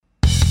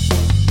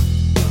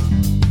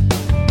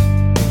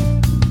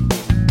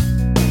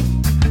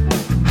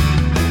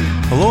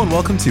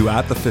welcome to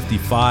At the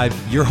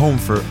 55, your home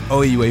for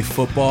OUA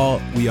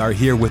football. We are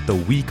here with the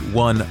Week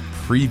 1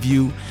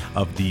 preview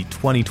of the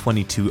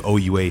 2022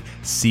 OUA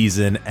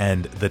season,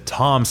 and the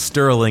Tom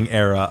Sterling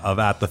era of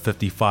At the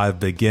 55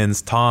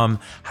 begins. Tom,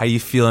 how you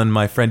feeling,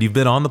 my friend? You've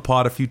been on the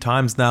pod a few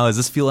times now. Does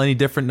this feel any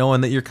different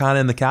knowing that you're kind of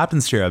in the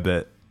captain's chair a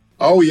bit?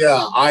 Oh,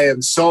 yeah. I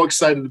am so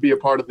excited to be a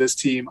part of this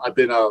team. I've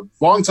been a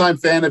longtime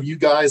fan of you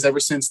guys ever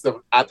since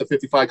the At the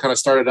 55 kind of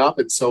started up,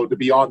 and so to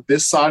be on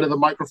this side of the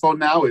microphone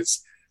now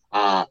is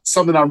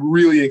something I'm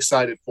really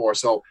excited for.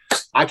 So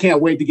I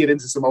can't wait to get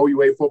into some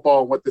OUA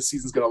football and what this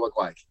season's going to look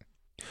like.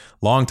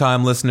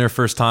 Long-time listener,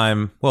 first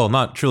time, well,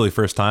 not truly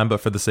first time,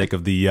 but for the sake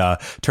of the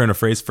turn of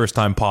phrase,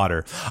 first-time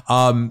Potter.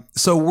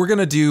 So we're going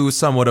to do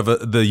somewhat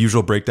of the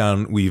usual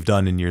breakdown we've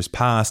done in years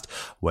past,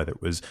 whether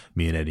it was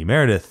me and Eddie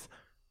Meredith,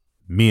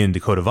 me and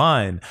Dakota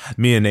Vine,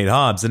 me and Nate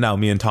Hobbs, and now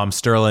me and Tom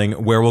Sterling,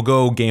 where we'll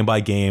go game by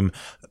game,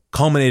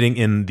 culminating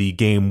in the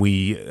game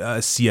we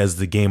see as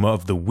the game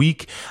of the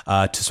week,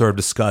 to sort of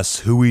discuss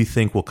who we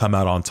think will come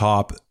out on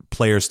top,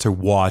 players to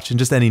watch, and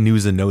just any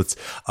news and notes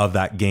of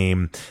that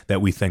game that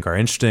we think are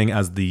interesting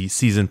as the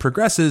season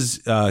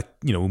progresses.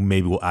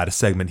 Maybe we'll add a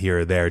segment here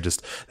or there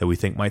just that we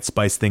think might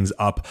spice things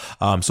up.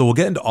 So we'll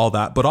get into all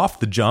that. But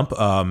off the jump,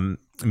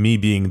 me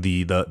being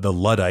the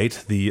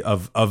Luddite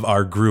of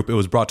our group, it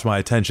was brought to my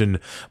attention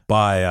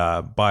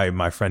by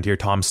my friend here,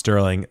 Tom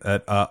Sterling,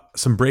 at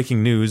some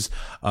breaking news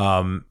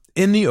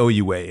in the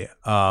OUA,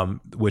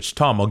 which,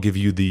 Tom, I'll give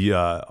you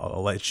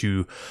I'll let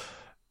you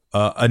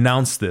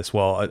announce this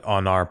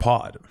on our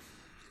pod.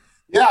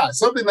 Yeah,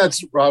 something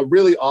that's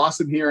really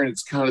awesome here, and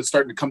it's kind of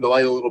starting to come to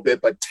light a little bit,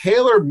 but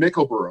Taylor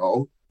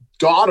Mickleborough,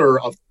 daughter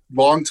of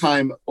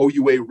longtime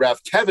OUA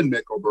ref Kevin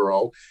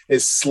Mickleborough,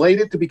 is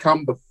slated to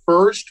become the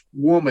first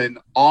woman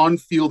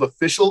on-field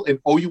official in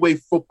OUA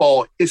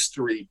football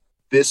history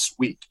this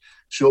week.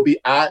 She'll be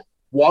at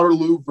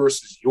Waterloo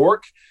versus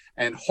York,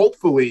 and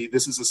hopefully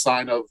this is a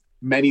sign of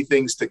many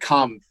things to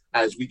come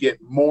as we get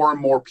more and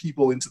more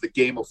people into the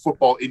game of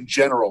football in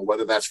general,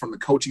 whether that's from the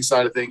coaching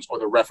side of things or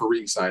the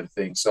refereeing side of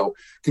things. So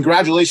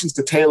congratulations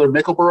to Taylor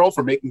Mickleborough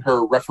for making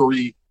her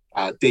referee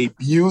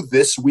debut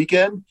this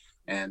weekend,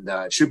 and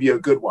it should be a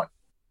good one.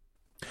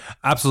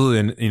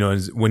 Absolutely.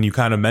 And, when you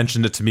kind of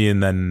mentioned it to me,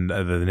 and then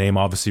the name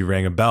obviously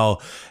rang a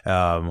bell,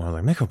 we're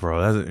like,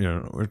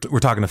 Mickleborough, we're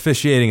talking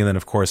officiating. And then,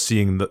 of course,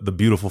 seeing the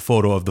beautiful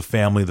photo of the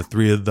family, the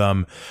three of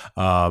them,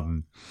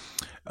 the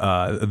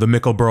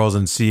Mickleboroughs,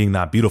 and seeing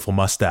that beautiful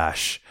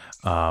mustache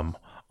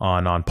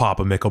on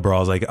Papa Mickleborough, I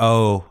was like,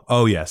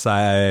 oh yes,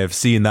 I've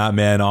seen that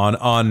man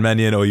on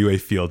many an OUA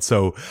field.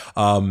 So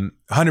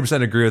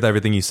 100% agree with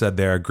everything you said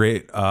there.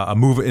 Great, a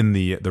move in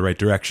the right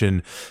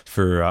direction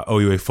for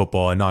OUA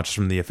football, and not just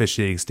from the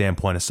officiating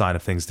standpoint, a sign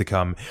of things to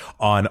come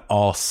on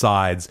all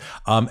sides.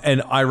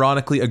 And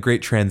ironically, a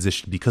great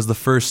transition, because the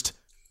first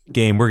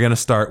game we're going to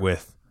start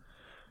with,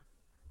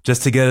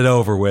 just to get it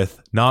over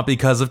with, not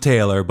because of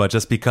Taylor, but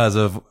just because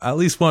of at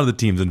least one of the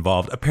teams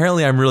involved.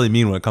 Apparently, I'm really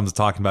mean when it comes to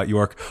talking about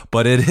York,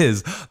 but it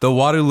is the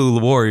Waterloo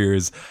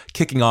Warriors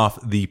kicking off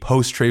the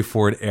post-Trey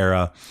Ford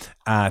era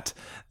at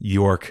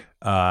York,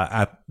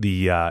 at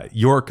the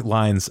York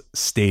Lions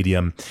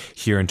Stadium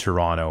here in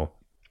Toronto.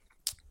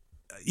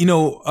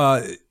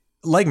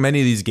 Like many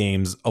of these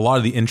games, a lot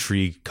of the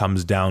intrigue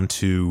comes down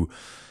to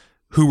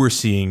who we're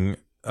seeing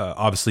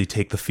obviously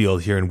take the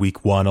field here in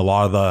week 1. A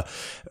lot of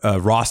the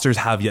rosters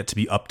have yet to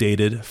be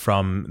updated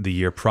from the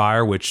year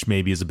prior, which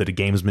maybe is a bit of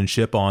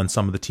gamesmanship on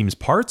some of the team's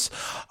parts.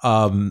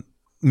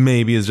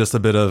 Maybe is just a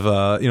bit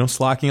of,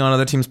 slacking on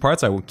other teams'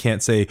 parts. I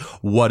can't say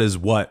what is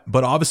what,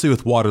 but obviously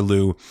with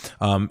Waterloo,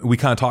 we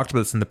kind of talked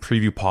about this in the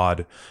preview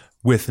pod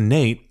with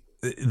Nate.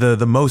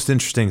 The most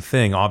interesting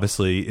thing,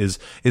 obviously,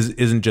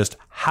 isn't just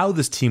how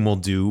this team will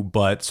do,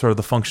 but sort of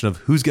the function of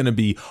who's going to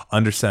be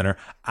under center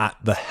at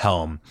the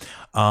helm.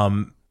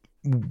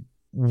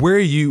 Where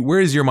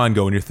is your mind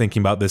go when you're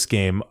thinking about this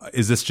game?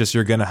 Is this just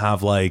you're going to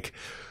have like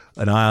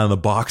an eye on the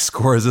box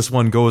score as this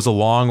one goes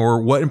along,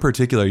 or what in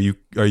particular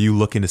are you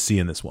looking to see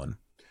in this one?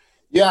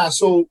 Yeah,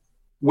 so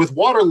with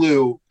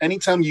Waterloo,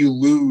 anytime you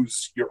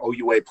lose your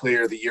OUA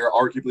Player of the Year,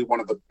 arguably one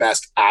of the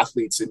best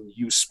athletes in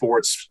youth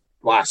sports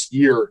last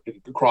year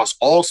across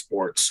all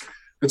sports,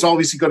 it's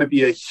obviously going to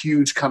be a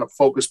huge kind of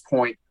focus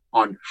point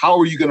on how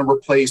are you going to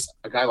replace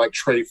a guy like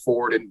Trey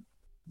Ford. And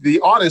the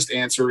honest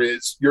answer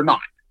is you're not.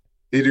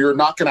 You're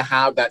not going to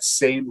have that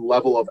same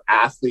level of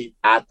athlete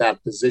at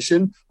that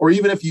position, or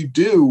even if you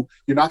do,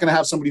 you're not going to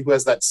have somebody who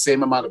has that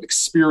same amount of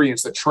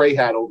experience that Trey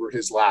had over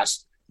his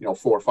last 4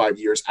 or 5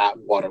 years at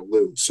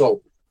Waterloo.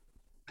 So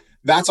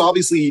that's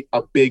obviously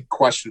a big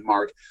question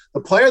mark. The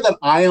player that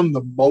I am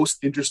the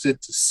most interested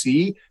to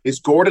see is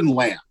Gordon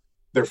Lamb,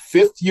 their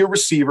 5th-year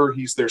receiver.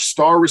 He's their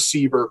star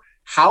receiver.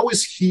 How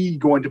is he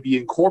going to be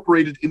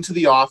incorporated into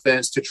the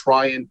offense to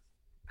try and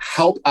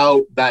help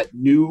out that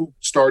new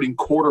starting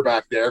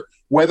quarterback there,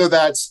 whether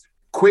that's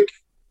quick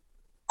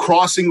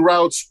crossing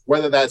routes,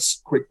 whether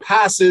that's quick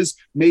passes,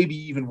 maybe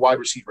even wide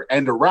receiver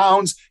end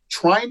arounds,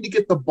 trying to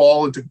get the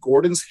ball into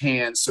Gordon's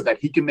hands so that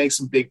he can make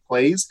some big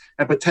plays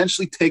and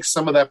potentially take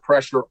some of that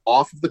pressure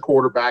off of the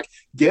quarterback,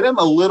 get him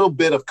a little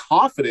bit of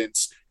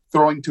confidence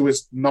throwing to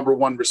his number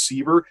one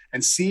receiver,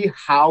 and see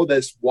how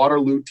this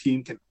Waterloo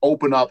team can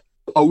open up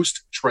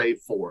post-trade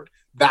Ford.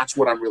 That's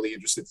what I'm really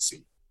interested to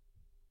see.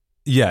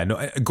 Yeah,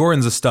 no,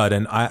 Gordon's a stud,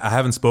 and I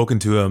haven't spoken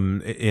to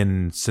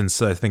him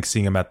since I think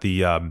seeing him at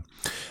the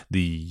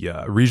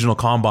regional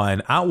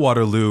combine at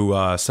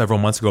Waterloo several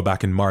months ago,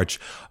 back in March.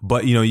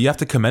 But you have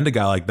to commend a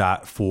guy like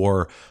that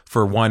for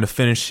wanting to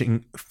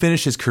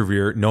finish his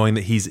career, knowing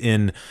that he's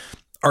in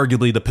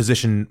arguably the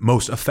position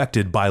most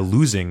affected by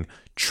losing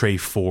Trey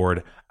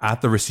Ford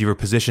at the receiver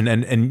position,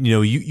 and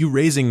you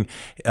raising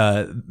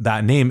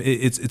that name,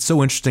 it's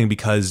so interesting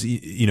because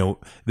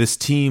this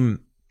team,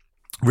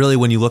 really,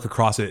 when you look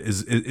across it,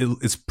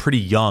 is pretty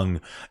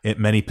young at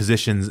many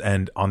positions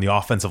and on the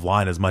offensive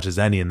line as much as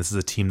any. And this is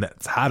a team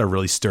that's had a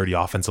really sturdy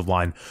offensive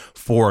line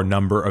for a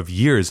number of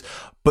years.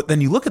 But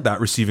then you look at that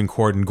receiving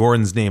corps, and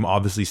Gordon's name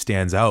obviously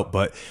stands out,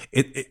 but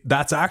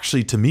that's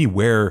actually, to me,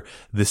 where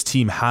this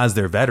team has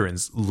their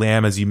veterans.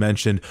 Lamb, as you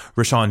mentioned,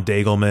 Rashawn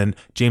Dagelman,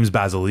 James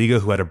Basiliga,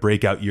 who had a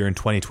breakout year in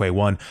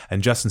 2021,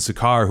 and Justin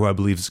Sakar, who I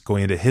believe is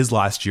going into his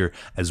last year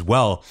as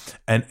well.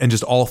 And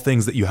just all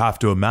things that you have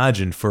to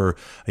imagine for,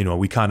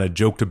 we kind of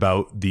joked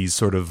about these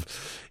sort of,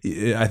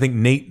 I think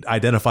Nate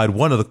identified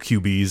one of the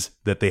QBs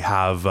that they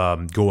have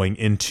going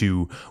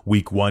into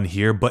week one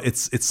here, but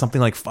it's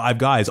something like 5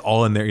 guys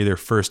all in their either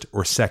first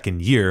or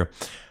second year.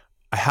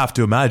 I have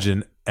to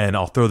imagine, and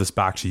I'll throw this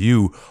back to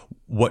you,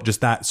 what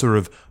just that sort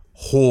of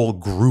whole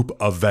group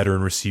of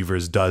veteran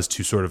receivers does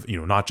to sort of,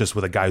 not just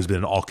with a guy who's been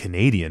an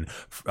all-Canadian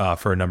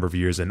for a number of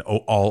years and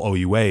all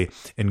OUA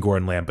in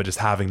Gordon Lamb, but just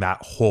having that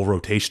whole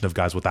rotation of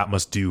guys, what that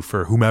must do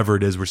for whomever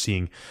it is we're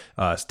seeing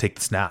take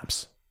the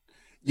snaps.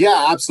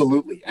 Yeah,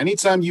 absolutely.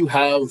 Anytime you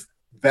have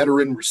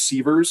veteran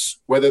receivers,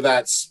 whether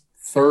that's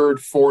third,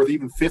 fourth,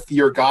 even fifth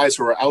year guys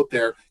who are out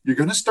there, you're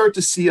going to start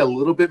to see a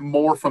little bit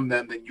more from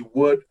them than you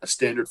would a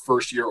standard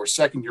first year or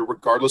second year,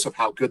 regardless of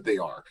how good they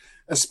are,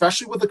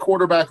 especially with a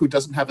quarterback who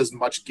doesn't have as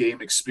much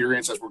game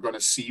experience as we're going to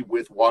see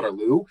with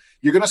Waterloo.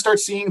 You're going to start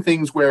seeing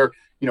things where,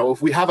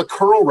 if we have a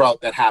curl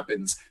route that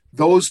happens,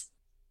 those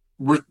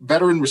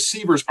veteran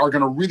receivers are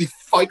going to really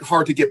fight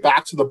hard to get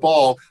back to the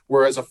ball,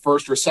 whereas a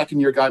first or second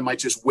year guy might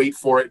just wait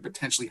for it and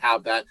potentially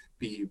have that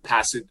be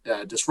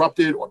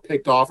disrupted or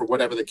picked off or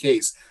whatever the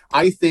case.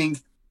 I think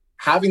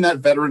having that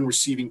veteran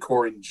receiving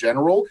core in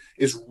general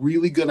is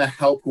really going to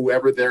help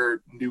whoever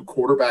their new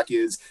quarterback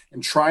is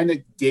and trying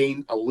to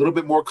gain a little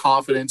bit more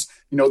confidence.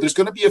 There's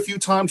going to be a few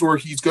times where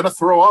he's going to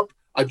throw up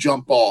a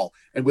jump ball,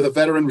 and with a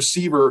veteran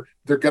receiver,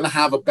 they're going to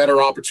have a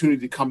better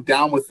opportunity to come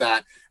down with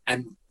that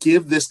and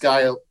give this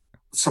guy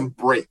some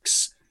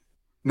breaks.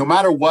 No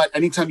matter what,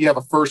 anytime you have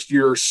a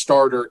first-year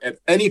starter at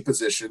any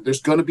position,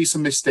 there's going to be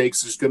some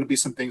mistakes. There's going to be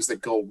some things that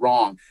go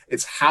wrong.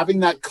 It's having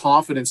that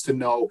confidence to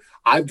know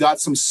I've got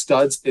some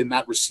studs in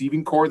that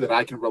receiving core that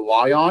I can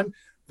rely on.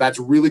 That's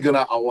really going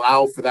to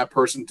allow for that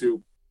person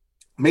to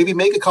maybe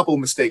make a couple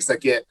of mistakes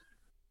that get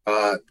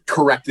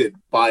corrected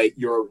by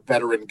your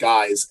veteran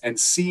guys, and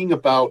seeing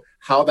about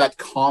how that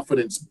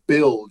confidence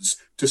builds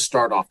to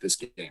start off this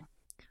game.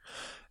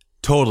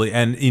 Totally.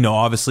 And,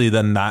 obviously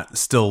then that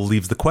still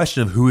leaves the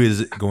question of who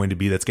is it going to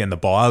be that's getting the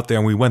ball out there.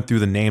 And we went through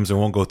the names and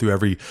won't go through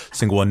every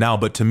single one now.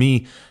 But to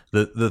me,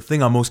 the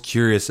thing I'm most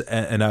curious,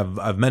 and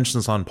I've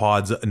mentioned this on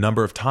pods a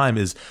number of times,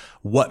 is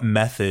what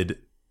method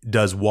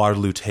does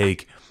Waterloo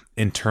take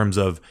in terms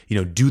of,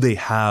 do they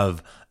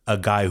have a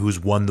guy who's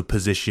won the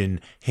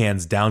position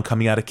hands down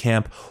coming out of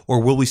camp,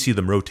 or will we see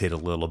them rotate a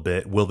little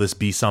bit? Will this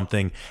be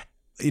something,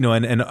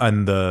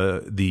 and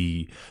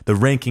the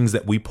rankings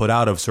that we put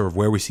out of sort of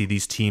where we see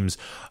these teams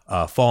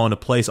fall into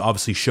place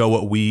obviously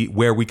show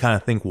where we kind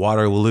of think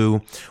Waterloo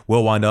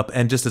will wind up.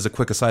 And just as a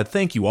quick aside,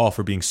 thank you all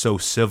for being so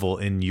civil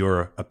in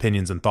your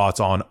opinions and thoughts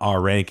on our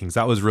rankings.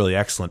 That was really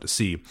excellent to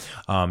see.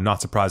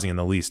 Not surprising in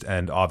the least,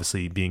 and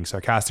obviously being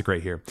sarcastic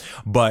right here,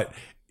 but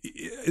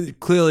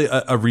clearly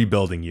a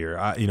rebuilding year.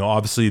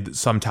 Obviously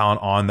some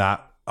talent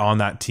on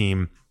that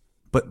team,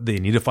 but they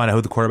need to find out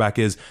who the quarterback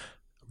is.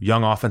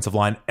 Young offensive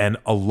line, and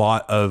a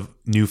lot of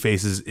new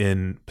faces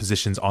in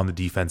positions on the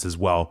defense as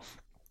well.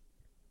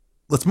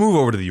 Let's move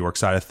over to the York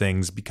side of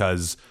things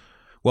because,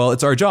 well,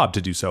 it's our job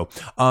to do so.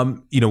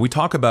 We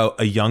talk about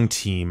a young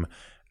team,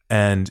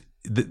 and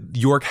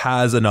York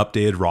has an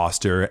updated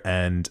roster,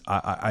 and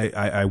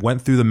I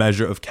went through the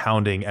measure of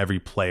counting every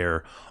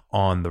player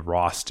on the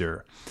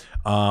roster.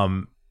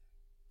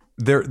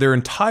 Their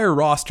entire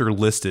roster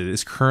listed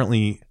is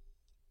currently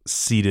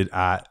seated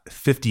at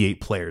 58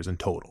 players in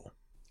total.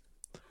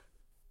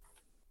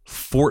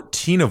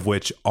 14 of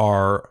which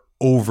are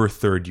over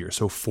third year.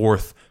 So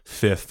fourth,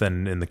 fifth,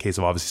 and in the case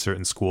of obviously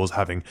certain schools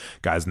having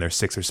guys in their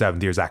sixth or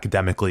seventh years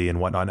academically and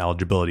whatnot,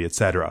 eligibility,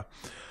 etc.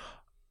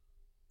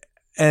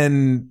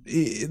 And,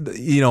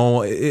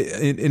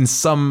 in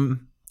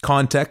some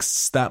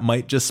contexts that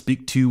might just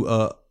speak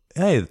to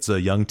hey, it's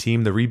a young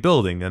team, they're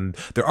rebuilding, and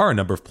there are a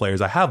number of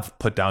players I have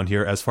put down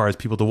here as far as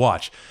people to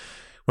watch.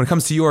 When it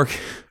comes to York,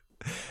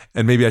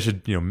 and maybe I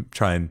should,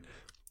 try and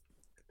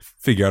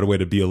figure out a way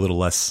to be a little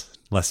less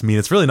mean.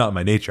 It's really not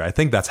my nature. I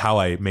think that's how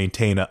I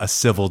maintain a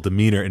civil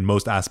demeanor in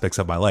most aspects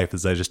of my life,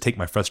 is I just take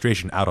my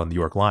frustration out on the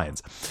York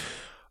Lions.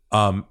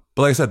 But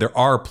like I said, there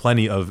are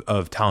plenty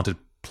of talented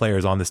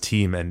players on this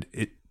team, and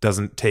it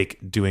doesn't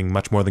take doing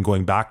much more than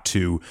going back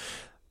to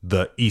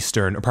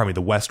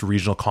the West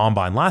Regional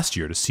Combine last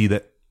year to see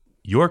that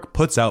York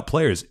puts out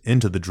players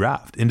into the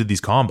draft, into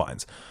these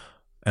combines.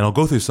 And I'll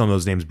go through some of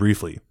those names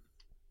briefly.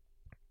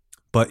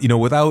 But,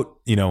 without,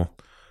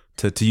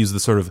 to use the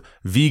sort of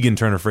vegan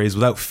turn of phrase,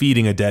 without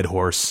feeding a dead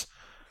horse,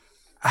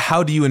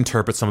 how do you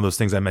interpret some of those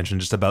things I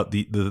mentioned just about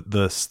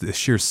the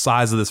sheer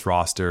size of this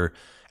roster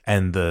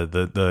and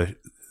the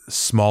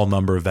small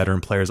number of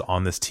veteran players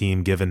on this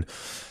team, given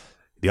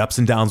the ups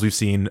and downs we've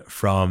seen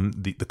from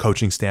the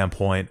coaching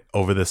standpoint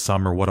over this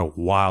summer? What a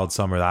wild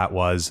summer that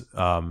was.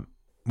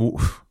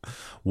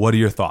 What are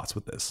your thoughts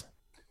with this?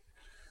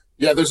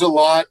 Yeah, there's a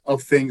lot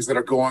of things that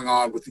are going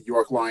on with the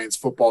York Lions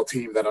football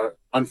team that are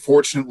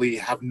unfortunately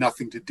have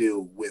nothing to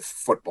do with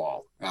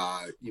football.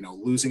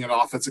 Losing an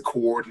offensive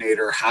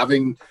coordinator,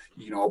 having,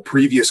 a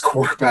previous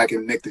quarterback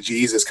in Nick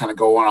DeJesus kind of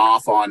going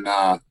off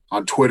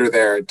on Twitter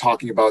there,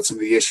 talking about some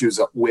of the issues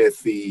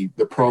with the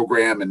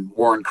program and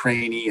Warren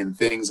Craney and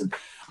things. And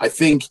I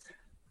think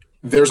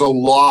there's a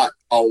lot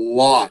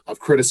of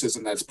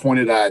criticism that's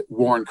pointed at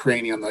Warren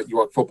Craney on the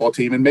York football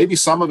team, and maybe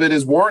some of it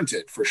is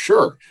warranted for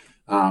sure.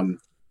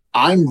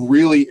 I'm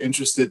really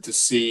interested to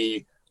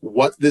see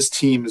what this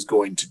team is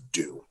going to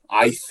do.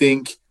 I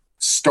think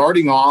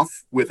starting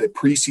off with a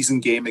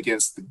preseason game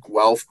against the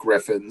Guelph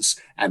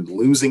Griffins and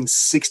losing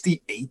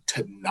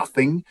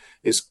 68-0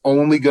 is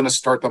only going to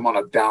start them on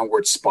a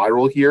downward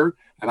spiral here.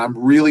 And I'm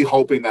really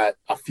hoping that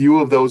a few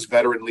of those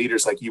veteran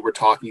leaders, like you were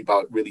talking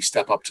about, really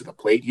step up to the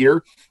plate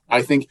here.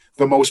 I think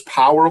the most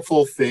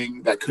powerful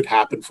thing that could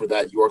happen for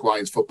that York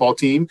Lions football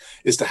team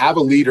is to have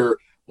a leader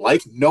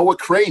like Noah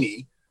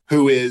Craney,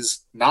 who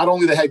is not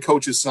only the head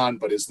coach's son,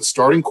 but is the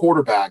starting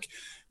quarterback,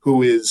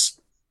 who is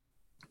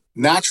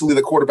naturally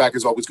the quarterback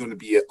is always going to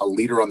be a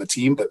leader on the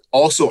team, but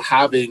also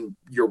having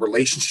your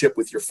relationship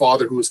with your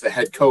father, who is the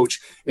head coach.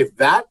 If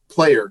that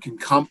player can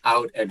come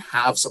out and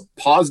have some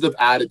positive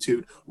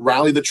attitude,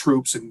 rally the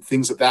troops and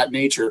things of that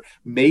nature,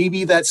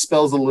 maybe that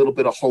spells a little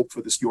bit of hope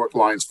for this York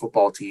Lions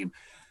football team.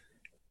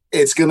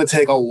 It's going to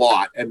take a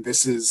lot. And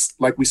this is,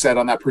 like we said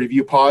on that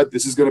preview pod,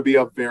 this is going to be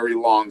a very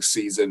long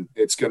season.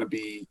 It's going to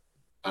be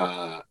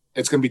tough.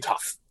 It's going to be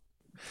tough.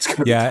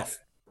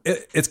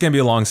 It's going to be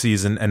a long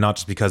season, and not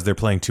just because they're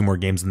playing 2 more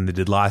games than they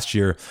did last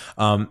year.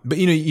 But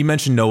you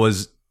mentioned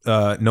Noah's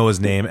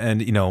name,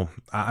 and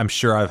I'm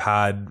sure I've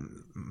had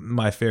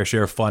my fair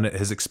share of fun at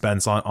his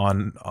expense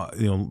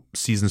on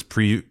seasons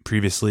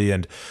previously,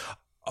 and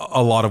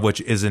a lot of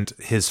which isn't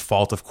his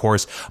fault, of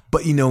course.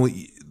 But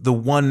the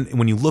one,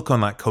 when you look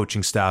on that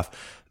coaching staff,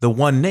 the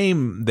one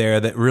name there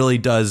that really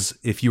does,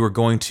 if you were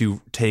going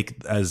to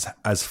take as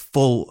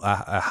full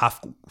a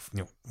half,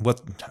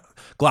 what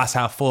glass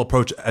half full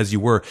approach as you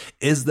were,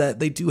 is that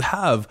they do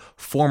have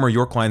former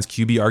York Lions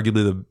QB,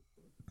 arguably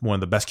one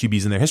of the best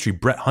QBs in their history,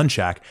 Brett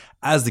Hunchak,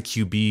 as the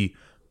QB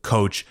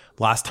coach.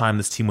 Last time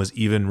this team was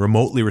even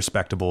remotely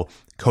respectable,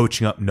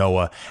 coaching up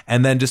Noah,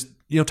 and then just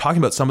talking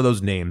about some of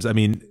those names. I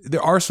mean,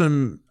 there are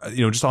some,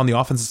 just on the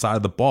offensive side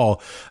of the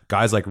ball,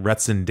 guys like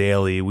Retson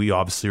Daly. We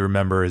obviously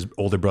remember his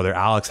older brother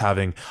Alex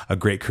having a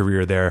great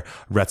career there.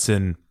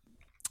 Retson,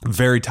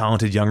 very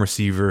talented young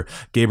receiver.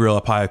 Gabriel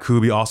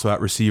Apayakubi also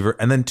at receiver.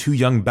 And then 2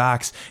 young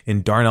backs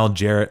in Darnell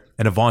Jarrett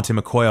and Avante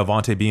McCoy.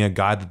 Avante being a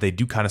guy that they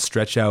do kind of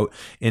stretch out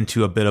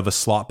into a bit of a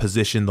slot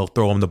position. They'll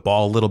throw him the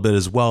ball a little bit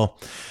as well.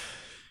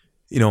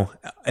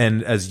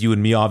 And as you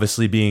and me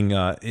obviously being,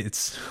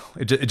 it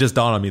just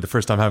dawned on me the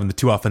first time having the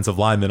 2 offensive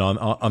linemen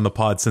on the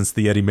pod since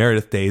the Eddie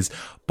Meredith days.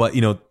 But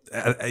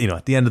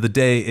at the end of the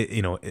day,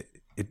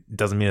 it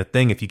doesn't mean a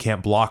thing if you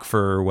can't block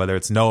for whether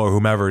it's Noah or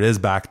whomever it is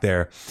back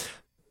there,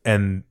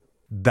 and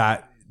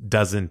that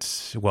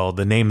doesn't,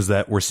 the names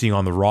that we're seeing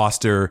on the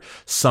roster,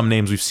 some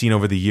names we've seen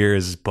over the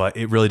years, but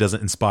it really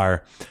doesn't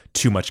inspire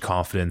too much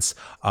confidence.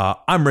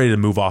 I'm ready to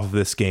move off of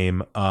this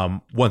game.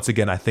 Once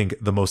again, I think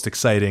the most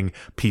exciting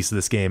piece of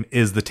this game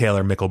is the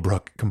Taylor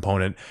Micklebrook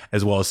component,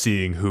 as well as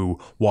seeing who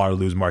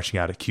Waterloo's marching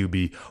out at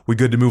QB. We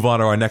good to move on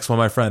to our next one,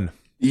 my friend?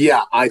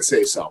 Yeah, I'd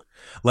say so.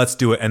 Let's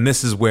do it. And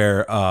this is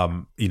where,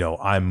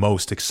 I'm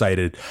most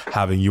excited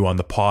having you on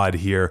the pod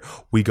here.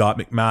 We got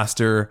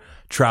McMaster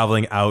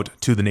traveling out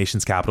to the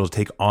nation's capital to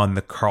take on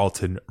the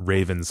Carleton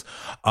Ravens.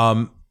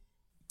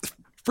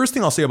 First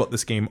thing I'll say about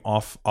this game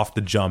off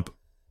the jump,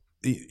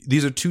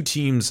 these are 2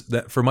 teams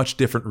that, for much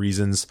different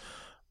reasons,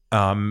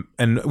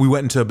 and we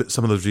went into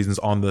some of those reasons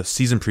on the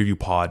season preview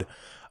pod,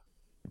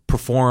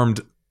 performed,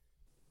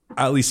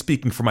 at least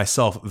speaking for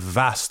myself,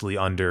 vastly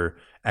under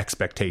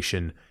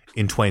expectation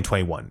in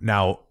 2021.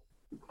 Now,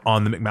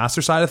 on the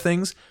McMaster side of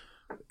things,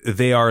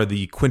 they are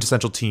the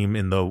quintessential team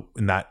in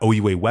that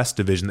OUA West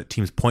division that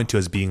teams point to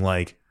as being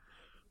like,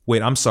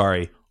 wait, I'm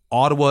sorry,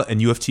 Ottawa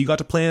and U of T got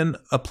to play in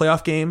a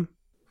playoff game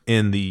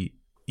in the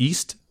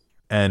East,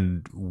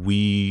 and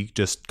we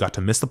just got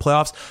to miss the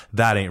playoffs.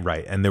 That ain't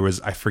right. And there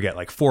was, I forget,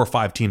 like 4 or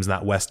 5 teams in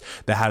that West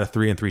that had a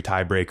 3-3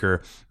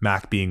 tiebreaker,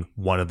 Mac being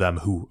one of them,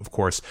 who, of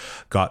course,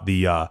 got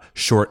the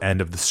short end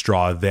of the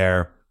straw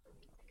there.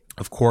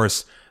 Of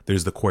course,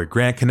 there's the Corey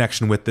Grant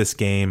connection with this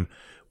game.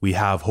 We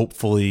have,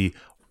 hopefully,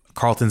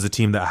 Carleton's a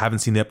team that I haven't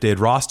seen the updated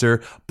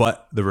roster,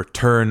 but the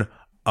return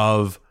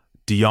of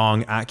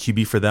DeJong at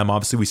QB for them.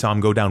 Obviously, we saw him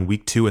go down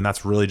week 2, and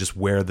that's really just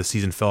where the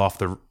season fell off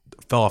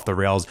the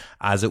rails,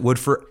 as it would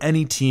for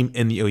any team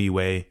in the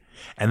OUA.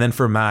 And then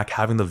for Mac,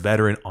 having the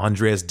veteran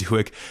Andreas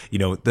Dueck,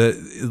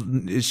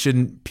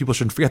 people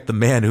shouldn't forget the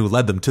man who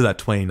led them to that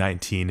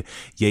 2019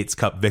 Yates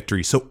Cup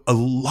victory. So a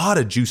lot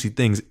of juicy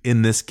things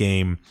in this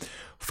game,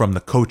 from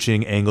the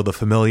coaching angle, the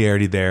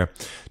familiarity there,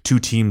 2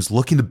 teams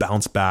looking to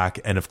bounce back,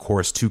 and of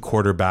course 2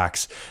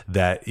 quarterbacks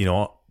that,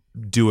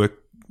 Dueck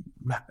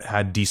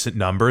had decent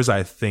numbers.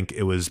 I think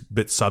it was a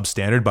bit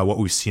substandard by what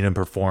we've seen him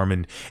perform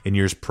in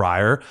years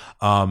prior.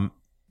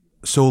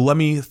 So let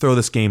me throw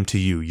this game to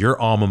you. Your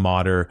alma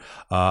mater,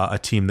 a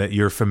team that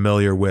you're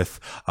familiar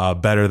with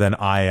better than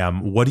I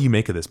am. What do you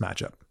make of this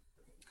matchup?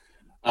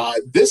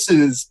 This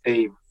is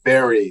a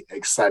very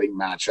exciting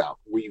matchup.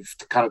 We've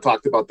kind of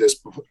talked about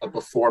this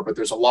before, but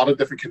there's a lot of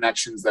different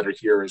connections that are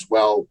here as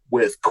well,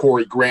 with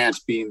Corey Grant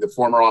being the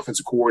former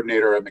offensive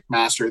coordinator at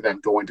McMaster, then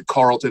going to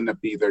Carleton to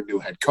be their new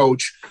head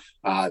coach.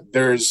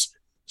 There's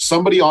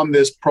somebody on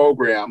this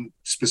program,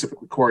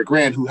 specifically Corey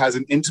Grant, who has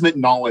an intimate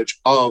knowledge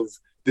of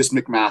this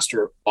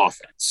McMaster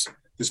offense,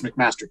 this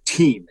McMaster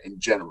team in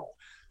general.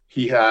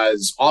 He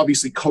has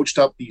obviously coached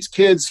up these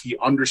kids. He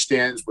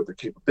understands what their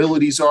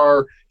capabilities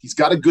are. He's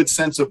got a good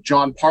sense of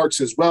John Parks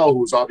as well,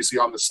 who's obviously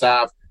on the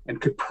staff, and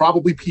could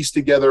probably piece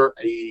together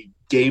a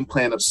game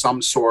plan of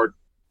some sort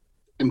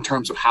in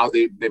terms of how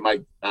they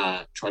might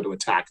try to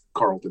attack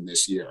Carleton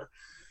this year.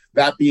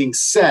 That being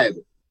said,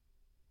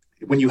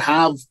 when you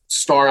have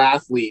star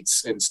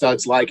athletes and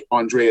studs like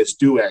Andreas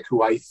Dueck,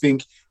 who I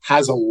think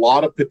has a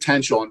lot of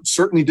potential and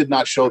certainly did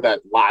not show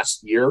that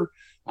last year,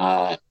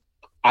 I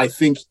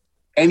think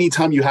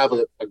anytime you have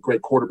a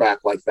great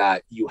quarterback like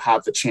that, you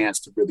have the chance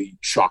to really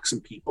shock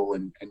some people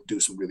and do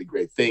some really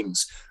great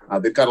things.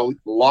 They've got a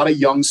lot of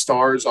young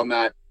stars on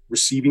that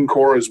receiving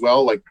core as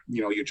well, like,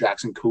 your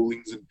Jackson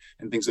Coolings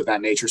and things of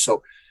that nature.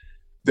 So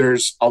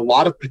there's a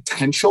lot of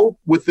potential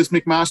with this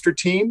McMaster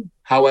team.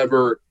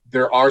 However,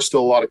 there are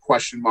still a lot of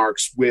question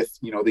marks with,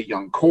 the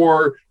young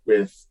core,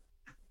 with,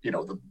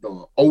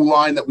 the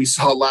O-line that we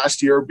saw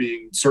last year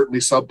being certainly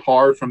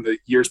subpar from the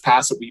years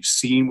past that we've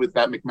seen with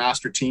that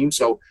McMaster team.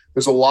 So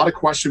there's a lot of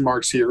question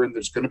marks here, and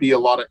there's going to be a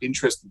lot of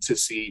interest to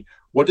see,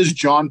 what does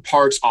John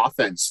Park's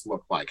offense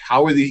look like?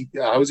 How is he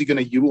going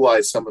to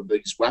utilize some of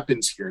these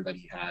weapons here that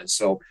he has?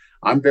 So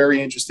I'm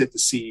very interested to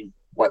see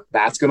what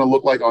that's going to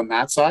look like on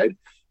that side.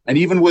 And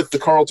even with the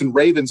Carleton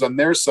Ravens on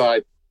their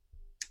side,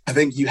 I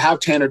think you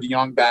have Tanner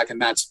DeJong back,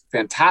 and that's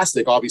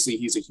fantastic. Obviously,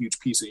 he's a huge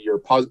piece of your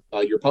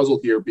puzzle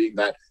here, being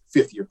that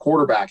 5th-year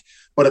quarterback.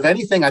 But if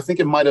anything, I think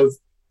it might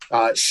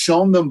have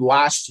shown them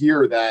last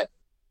year that,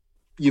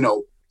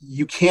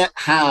 you can't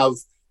have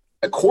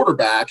a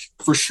quarterback,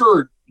 for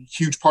sure,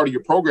 huge part of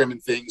your program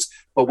and things,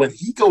 but when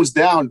he goes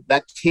down,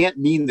 that can't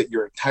mean that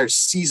your entire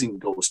season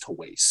goes to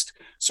waste.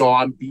 So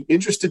I'd be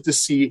interested to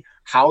see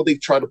how they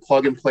try to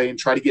plug and play and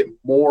try to get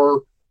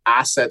more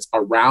assets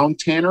around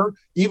Tanner,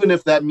 even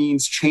if that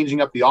means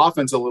changing up the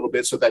offense a little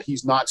bit so that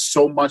he's not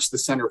so much the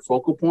center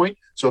focal point.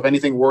 So if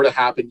anything were to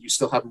happen, you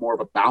still have more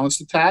of a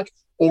balanced attack.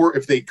 Or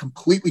if they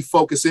completely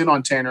focus in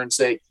on Tanner and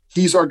say,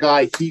 he's our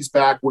guy, he's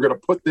back, we're going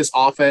to put this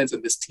offense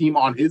and this team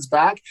on his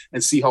back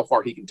and see how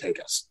far he can take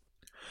us.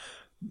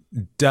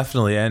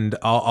 Definitely. And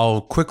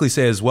I'll quickly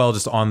say as well,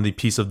 just on the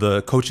piece of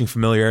the coaching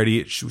familiarity,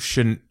 it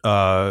shouldn't,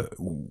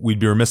 we'd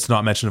be remiss to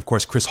not mention, of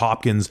course, Chris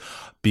Hopkins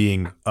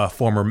being a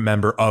former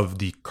member of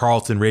the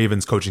Carleton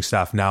Ravens coaching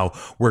staff, now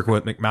working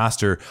with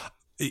McMaster.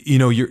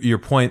 Your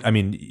point, I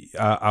mean,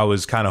 I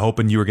was kind of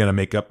hoping you were going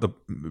to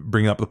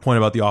bring up the point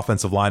about the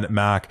offensive line at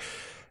Mac.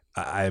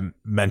 I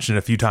mentioned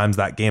a few times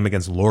that game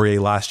against Laurier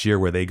last year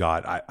where they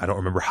got, I don't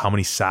remember how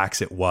many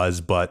sacks it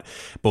was, but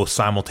both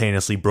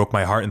simultaneously broke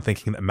my heart in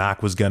thinking that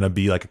Mac was going to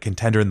be like a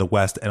contender in the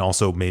West, and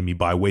also made me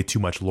buy way too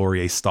much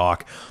Laurier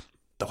stock.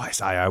 Though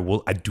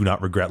I do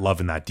not regret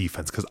loving that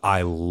defense, because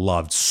I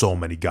loved so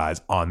many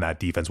guys on that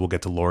defense. We'll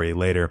get to Laurier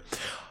later.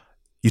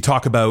 You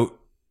talk about,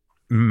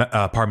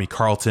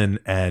 Carleton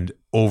and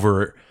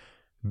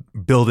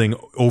building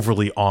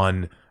overly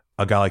on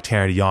a guy like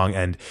Tanner DeJong,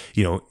 and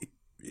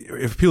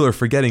if people are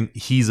forgetting,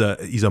 he's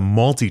a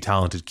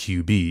multi-talented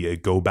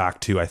QB. Go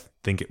back to, I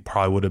think it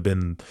probably would have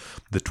been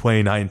the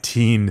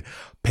 2019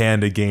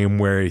 Panda game,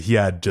 where he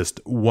had just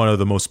one of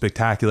the most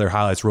spectacular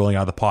highlights, rolling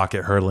out of the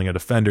pocket, hurdling a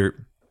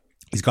defender.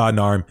 He's got an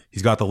arm,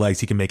 he's got the legs,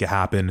 he can make it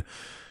happen.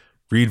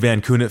 Reed Van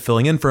Koonit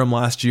filling in for him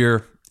last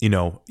year,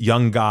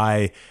 young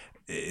guy,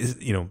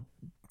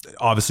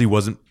 obviously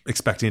wasn't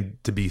expecting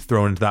to be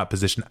thrown into that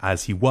position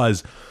as he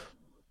was.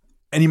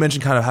 And you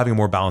mentioned kind of having a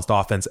more balanced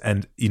offense,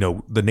 and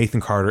the Nathan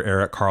Carter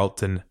era at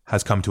Carleton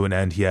has come to an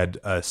end. He had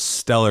a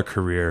stellar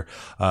career.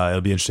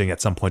 It'll be interesting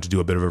at some point to do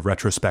a bit of a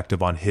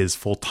retrospective on his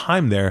full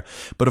time there.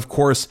 But of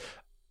course,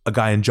 a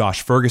guy in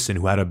Josh Ferguson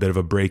who had a bit of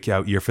a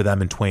breakout year for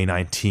them in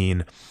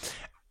 2019,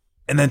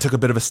 and then took a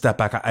bit of a step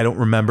back. I don't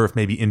remember if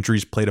maybe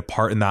injuries played a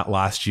part in that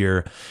last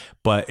year,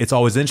 but it's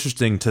always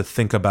interesting to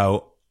think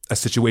about a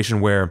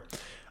situation where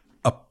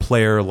a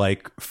player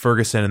like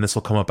Ferguson, and this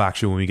will come up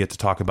actually when we get to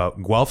talk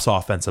about Guelph's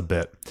offense a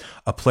bit,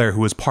 a player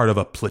who was part of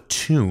a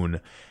platoon,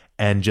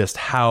 and just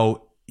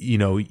how,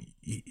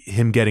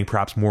 him getting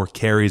perhaps more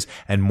carries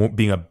and more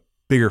being a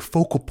bigger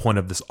focal point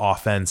of this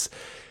offense,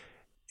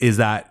 is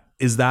that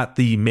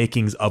the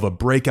makings of a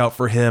breakout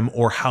for him,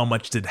 or how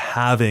much did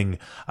having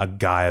a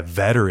guy, a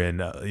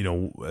veteran, a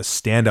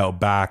standout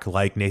back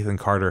like Nathan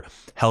Carter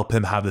help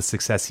him have the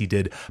success he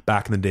did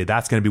back in the day?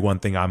 That's going to be one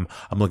thing I'm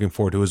looking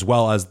forward to, as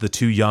well as the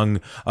two young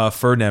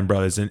Ferdinand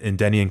brothers in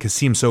Denny and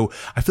Kasim. So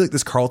I feel like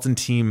this Carleton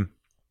team,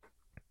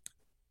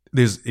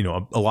 there's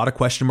a lot of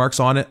question marks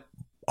on it,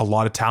 a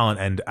lot of talent,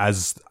 and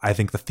as I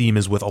think the theme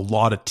is with a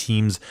lot of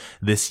teams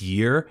this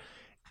year,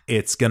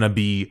 it's going to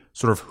be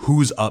sort of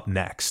who's up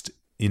next.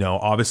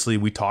 Obviously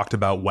we talked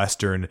about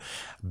Western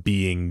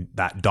being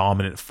that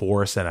dominant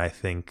force. And I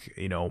think,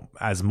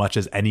 as much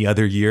as any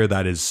other year,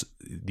 that is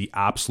the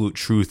absolute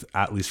truth,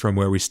 at least from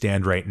where we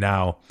stand right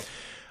now.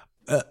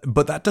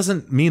 But that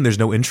doesn't mean there's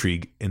no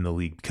intrigue in the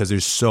league, because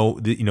there's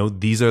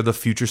these are the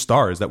future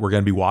stars that we're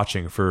going to be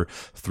watching for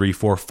 3,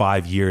 4,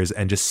 5 years,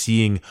 and just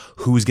seeing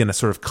who's going to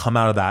sort of come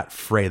out of that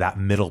fray, that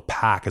middle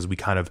pack, as we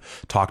kind of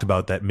talked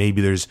about, that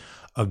maybe there's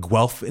a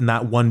Guelph in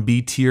that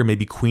 1B tier,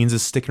 maybe Queens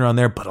is sticking around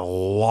there, but a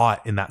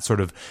lot in that sort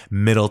of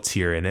middle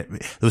tier.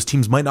 And those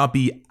teams might not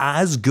be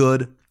as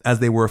good as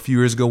they were a few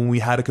years ago when we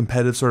had a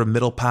competitive sort of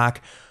middle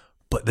pack,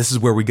 but this is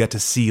where we get to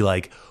see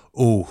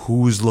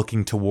who's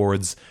looking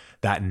towards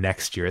that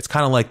next year. It's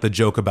kind of like the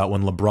joke about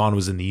when LeBron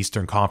was in the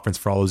Eastern Conference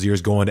for all those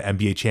years going to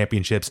NBA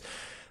championships.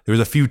 There was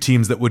a few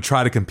teams that would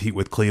try to compete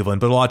with Cleveland,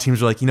 but a lot of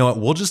teams are like, you know what,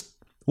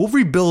 we'll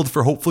rebuild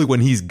for hopefully when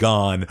he's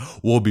gone,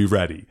 we'll be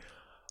ready.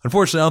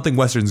 Unfortunately, I don't think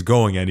Western's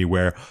going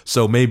anywhere,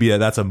 so maybe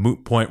that's a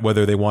moot point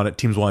whether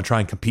teams want to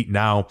try and compete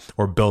now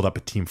or build up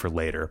a team for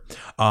later.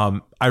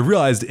 I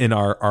realized in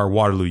our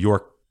Waterloo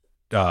York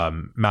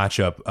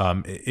matchup,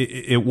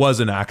 it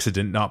was an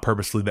accident, not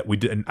purposely, that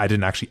I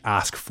didn't actually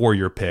ask for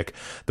your pick,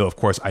 though of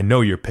course I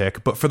know your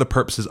pick. But for the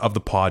purposes of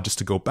the pod, just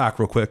to go back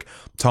real quick,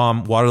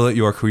 Tom, Waterloo at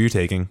York, who are you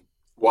taking?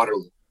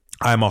 Waterloo.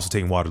 I'm also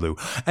taking Waterloo.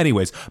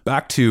 Anyways,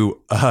 back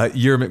to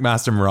your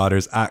McMaster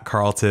Marauders at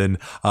Carleton.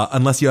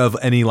 Unless you have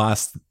any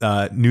last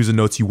news and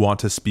notes you want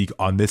to speak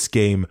on this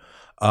game,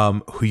 who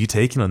are you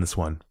taking on this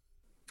one?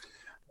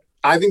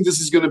 I think this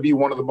is going to be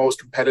one of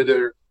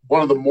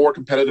the more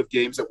competitive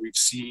games that we've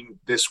seen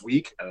this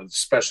week,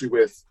 especially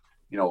with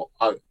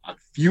a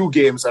few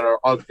games that are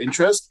of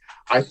interest.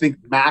 I think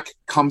Mac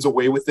comes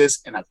away with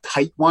this in a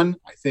tight one.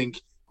 I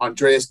think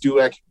Andreas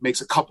Dulek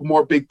makes a couple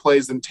more big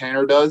plays than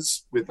Tanner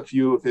does, with a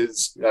few of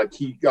his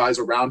key guys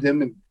around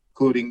him,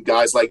 including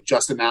guys like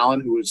Justin Allen,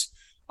 who is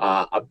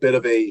a bit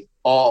of a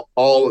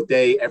all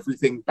day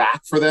everything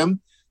back for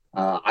them.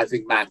 I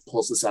think Mac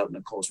pulls this out in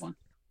a close one.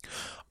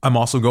 I'm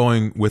also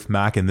going with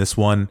Mac in this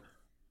one.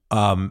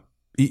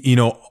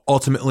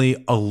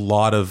 Ultimately a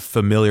lot of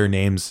familiar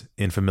names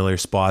in familiar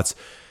spots.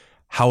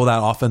 How will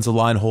that offensive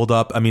line hold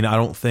up? I mean, I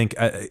don't think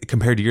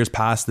compared to years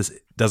past, this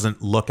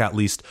doesn't look, at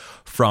least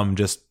from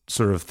just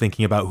sort of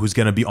thinking about who's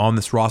going to be on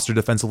this roster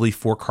defensively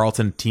for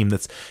Carleton, team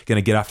that's going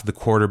to get after the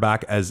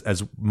quarterback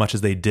as much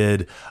as they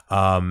did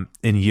in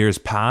years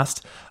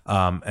past.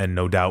 And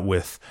no doubt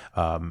with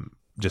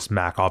just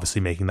Mac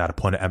obviously making that a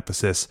point of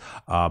emphasis.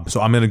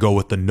 So I'm going to go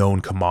with the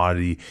known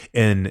commodity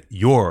in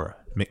your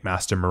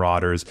McMaster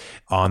Marauders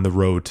on the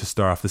road to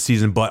start off the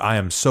season. But I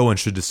am so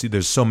interested to see,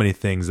 there's so many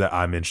things that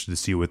I'm interested to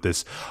see with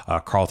this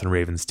Carleton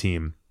Ravens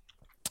team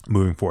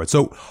moving forward.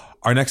 So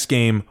our next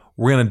game,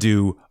 we're going to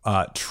do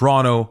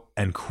Toronto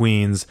and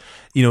Queens.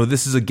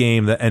 This is a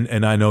game that,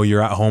 and I know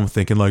you're at home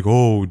thinking like,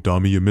 oh,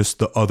 dummy, you missed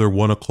the other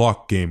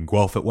 1:00 game,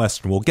 Guelph at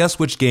Western. Well, guess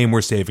which game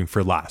we're saving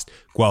for last?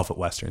 Guelph at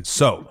Western.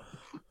 So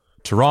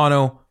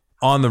Toronto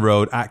on the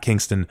road at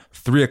Kingston,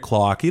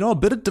 3:00. A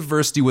bit of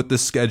diversity with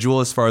this schedule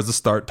as far as the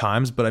start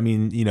times, but I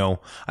mean,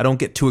 I don't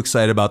get too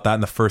excited about that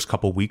in the first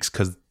couple weeks,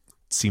 because it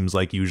seems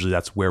like usually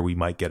that's where we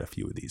might get a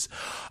few of these.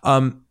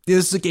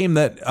 This is a game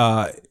that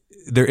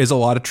there is a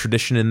lot of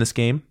tradition in this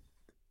game,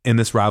 in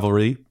this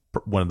rivalry,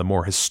 one of the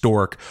more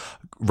historic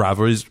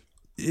rivalries,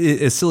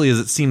 as silly as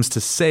it seems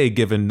to say,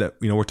 given that,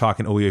 we're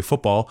talking OUA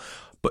football,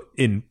 but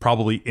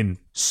probably in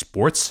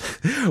sports,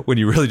 when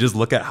you really just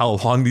look at how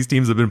long these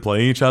teams have been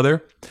playing each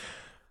other.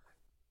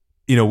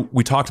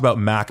 We talked about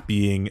Mac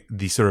being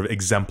the sort of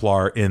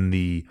exemplar in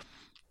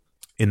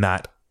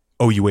that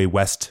OUA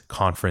West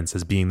conference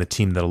as being the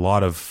team that a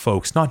lot of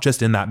folks, not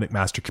just in that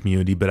McMaster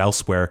community, but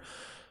elsewhere,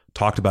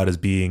 talked about as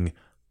being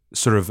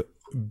sort of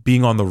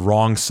being on the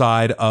wrong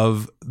side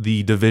of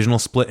the divisional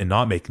split and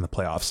not making the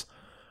playoffs.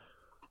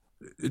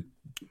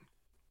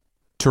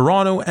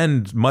 Toronto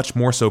and much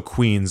more so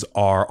Queens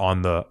are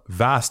on the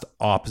vast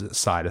opposite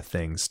side of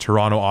things.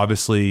 Toronto,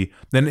 obviously,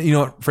 and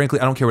frankly,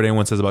 I don't care what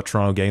anyone says about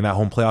Toronto getting that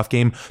home playoff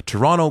game.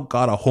 Toronto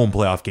got a home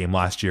playoff game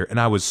last year, and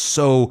I was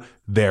so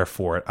there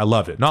for it. I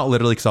loved it. Not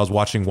literally because I was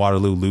watching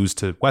Waterloo lose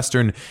to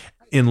Western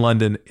in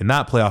London in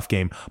that playoff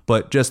game,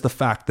 but just the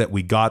fact that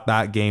we got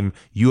that game.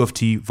 U of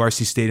T,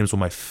 Varsity Stadium is one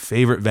of my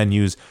favorite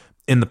venues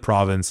in the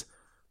province.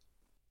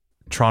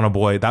 Toronto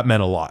boy, that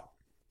meant a lot.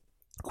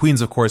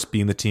 Queens, of course,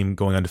 being the team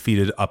going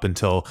undefeated up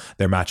until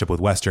their matchup with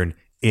Western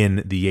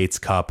in the Yates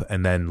Cup,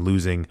 and then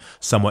losing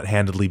somewhat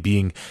handedly,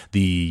 being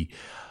the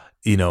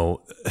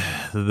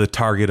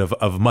target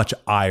of much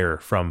ire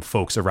from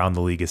folks around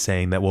the league, is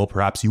saying that, well,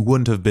 perhaps you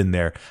wouldn't have been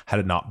there had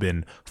it not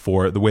been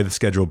for the way the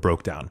schedule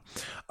broke down.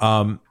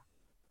 When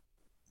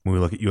we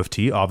look at U of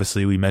T,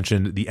 obviously we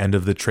mentioned the end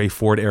of the Trey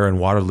Ford era in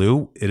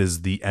Waterloo. It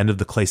is the end of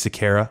the Clay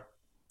Sakara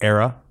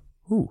era.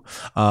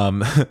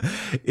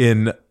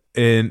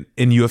 In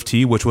U of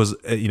T, which was,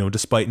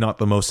 despite not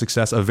the most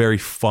success, a very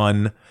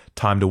fun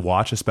time to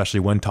watch, especially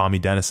when Tommy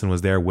Dennison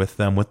was there with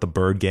them, with the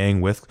Bird Gang,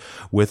 with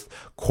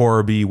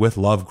Corby, with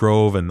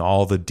Lovegrove, and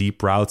all the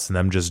deep routes, and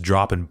them just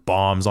dropping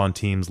bombs on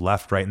teams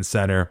left, right, and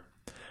center.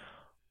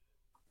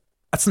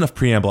 That's enough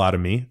preamble out of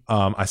me.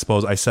 I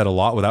suppose I said a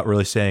lot without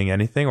really saying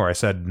anything, or I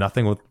said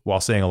nothing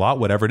while saying a lot,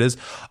 whatever it is.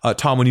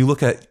 Tom, when you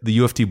look at the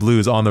U of T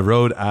Blues on the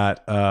road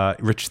at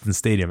Richardson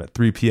Stadium at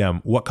 3 p.m.,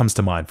 what comes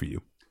to mind for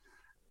you?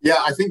 Yeah,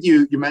 I think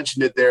you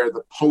mentioned it there,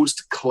 the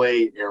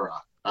post-Clay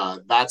era.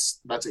 That's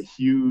a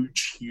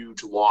huge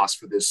loss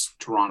for this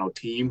Toronto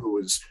team, who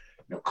was,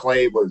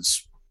 Clay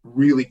was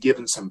really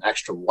giving some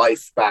extra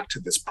life back to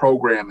this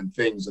program and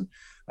things. And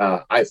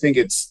I think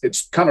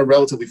it's kind of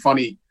relatively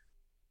funny.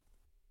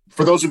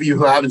 For those of you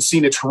who haven't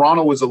seen it,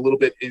 Toronto was a little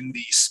bit in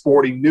the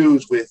sporting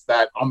news with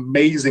that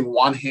amazing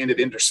one-handed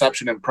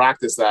interception in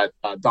practice that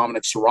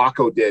Dominic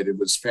Sirocco did. It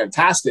was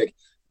fantastic,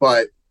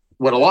 but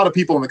what a lot of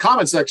people in the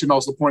comment section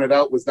also pointed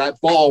out was that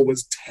ball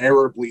was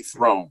terribly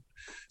thrown.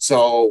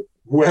 So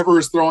whoever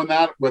is throwing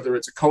that, whether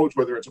it's a coach,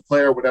 whether it's a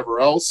player,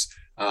 whatever else,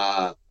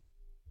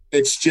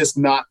 it's just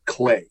not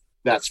Clay.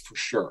 That's for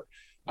sure.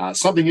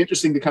 Something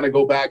interesting to kind of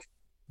go back,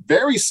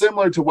 very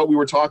similar to what we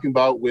were talking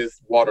about with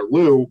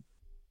Waterloo.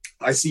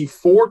 I see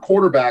 4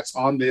 quarterbacks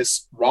on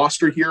this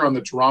roster here on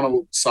the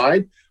Toronto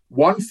side,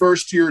 1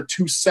 first year,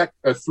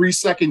 3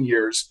 second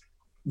years.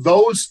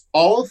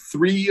 All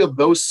 3 of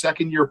those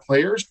second-year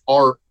players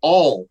are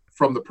all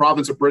from the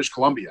province of British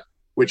Columbia,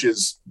 which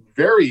is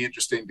very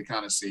interesting to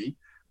kind of see.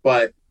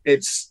 But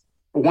it's,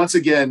 once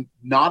again,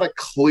 not a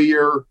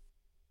clear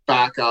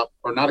backup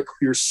or not a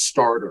clear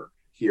starter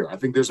here. I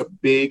think there's a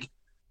big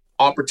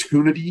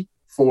opportunity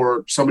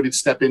for somebody to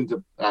step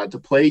into to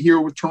play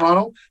here with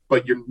Toronto,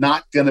 but you're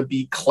not going to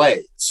be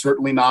Clay.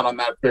 Certainly not on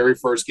that very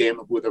first game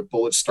with a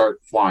bullet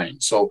start flying.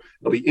 So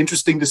it'll be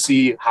interesting to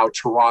see how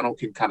Toronto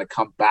can kind of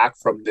come back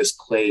from this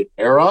Clay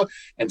era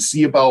and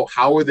see about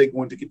how are they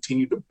going to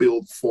continue to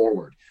build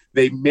forward.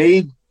 They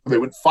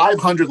went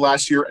 500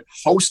 last year and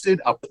hosted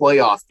a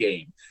playoff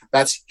game.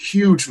 That's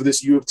huge for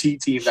this U of T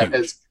team that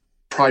has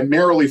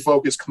primarily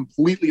focused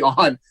completely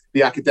on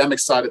the academic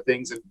side of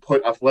things and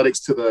put athletics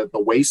to the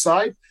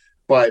wayside.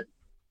 But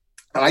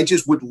I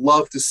just would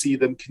love to see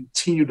them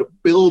continue to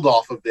build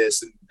off of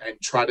this and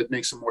try to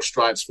make some more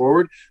strides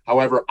forward.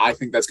 However, I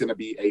think that's going to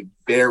be a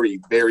very,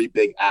 very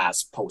big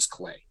ask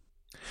post-Clay.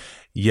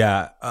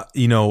 Yeah,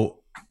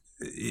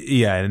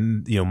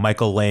 and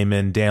Michael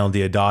Lehman, Daniel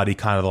Diodati,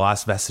 kind of the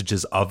last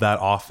vestiges of that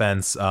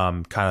offense,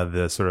 kind of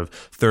the sort of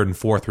third and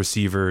fourth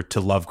receiver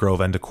to Lovegrove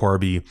and to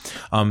Corby.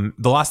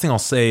 The last thing I'll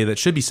say that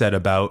should be said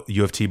about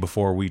U of T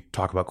before we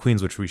talk about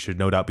Queens, which we should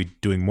no doubt be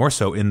doing more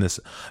so in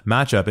this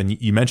matchup,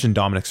 and you mentioned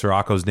Dominic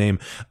Sirocco's name,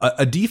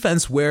 a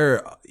defense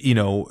where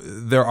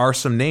there are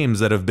some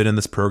names that have been in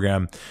this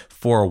program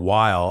for a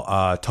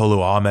while. Tolu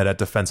Ahmed at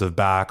defensive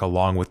back,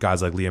 along with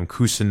guys like Liam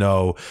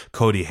Cousineau,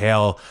 Cody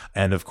Hale,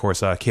 and of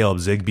course Caleb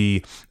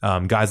Zigbee,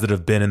 guys that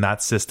have been in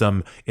that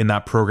system, in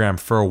that program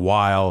for a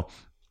while,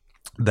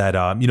 that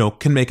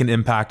can make an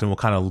impact and will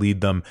kind of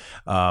lead them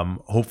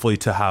hopefully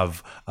to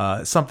have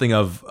something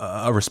of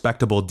a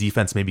respectable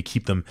defense, maybe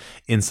keep them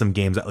in some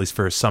games at least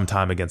for some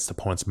time against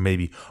opponents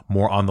maybe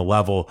more on the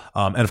level.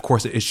 And of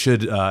course it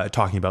should,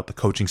 talking about the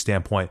coaching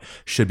standpoint,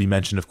 should be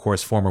mentioned, of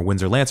course, former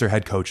Windsor Lancer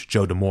head coach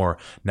Joe D'Amore,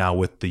 now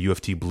with the U of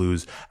T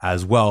Blues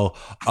as well.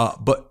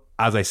 But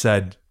as I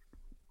said,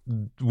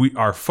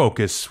 our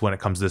focus when it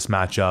comes to this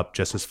matchup,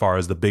 just as far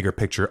as the bigger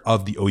picture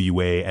of the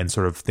OUA and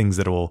sort of things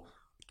that will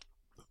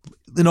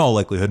in all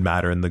likelihood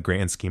matter in the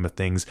grand scheme of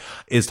things,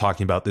 is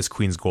talking about this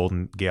Queens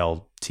Golden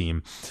Gale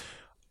team.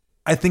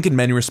 I think in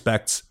many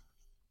respects,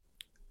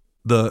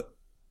 the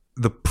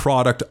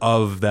product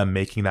of them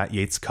making that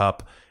Yates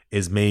Cup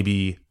is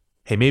maybe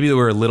they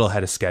were a little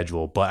ahead of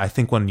schedule, but I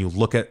think when you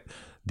look at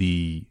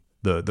the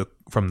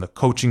from the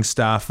coaching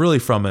staff, really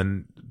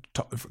from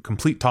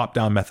complete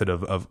top-down method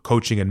of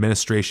coaching,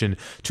 administration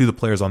to the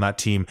players on that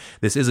team.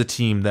 This is a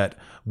team that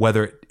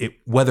whether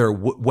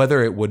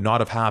it would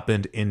not have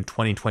happened in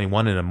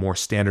 2021 in a more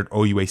standard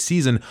OUA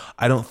season,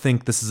 I don't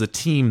think this is a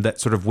team that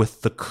sort of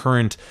with the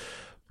current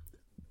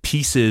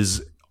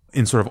pieces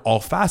in sort of all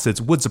facets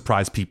would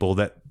surprise people,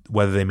 that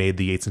whether they made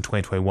the Yates in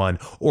 2021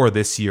 or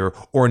this year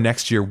or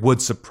next year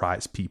would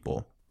surprise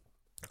people.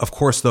 Of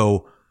course,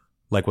 though,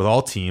 like with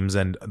all teams,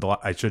 and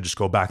I should just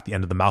go back to the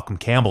end of the Malcolm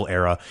Campbell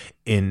era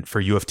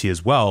for U of T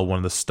as well, one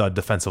of the stud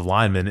defensive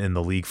linemen in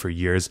the league for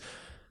years,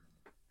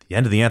 the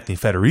end of the Anthony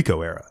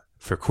Federico era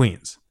for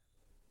Queens,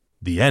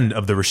 the end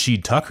of the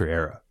Rashid Tucker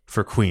era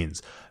for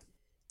Queens,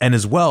 and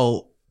as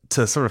well,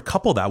 to sort of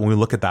couple that when we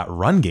look at that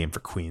run game for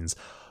Queens,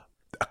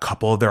 a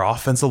couple of their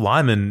offensive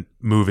linemen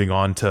moving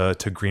on to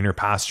greener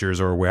pastures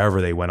or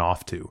wherever they went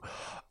off to.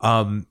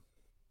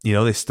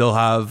 They still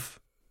have,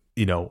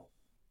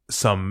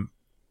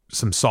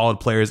 some solid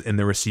players in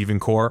the receiving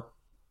core.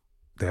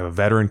 They have a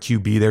veteran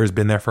QB there who's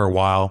been there for a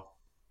while.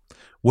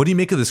 What do you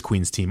make of this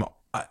Queens team?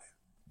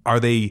 Are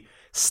they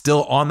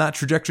still on that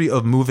trajectory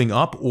of moving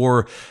up,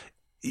 or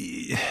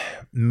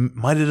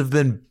might it have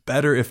been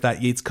better if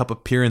that Yates Cup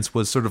appearance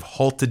was sort of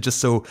halted just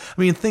so,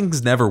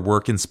 things never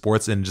work in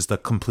sports in just a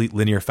complete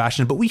linear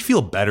fashion, but we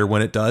feel better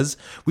when it does.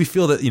 We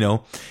feel that,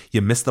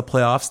 you miss the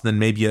playoffs, then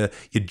maybe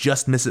you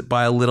just miss it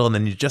by a little, and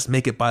then you just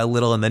make it by a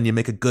little, and then you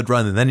make a good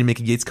run, and then you make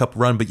a Yates Cup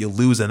run, but you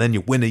lose, and then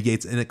you win a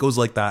Yates, and it goes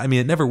like that.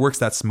 It never works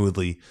that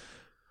smoothly.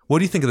 What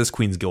do you think of this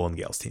Queens Golden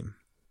Gales team?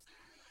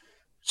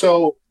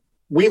 So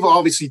we've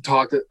obviously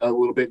talked a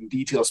little bit in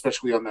detail,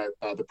 especially on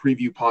the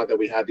preview pod that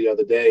we had the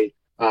other day,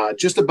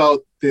 just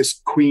about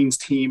this Queens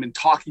team and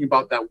talking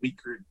about that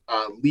weaker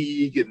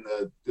league and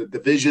the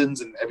divisions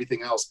and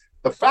everything else.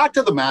 The fact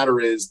of the matter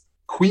is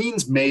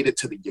Queens made it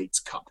to the Yates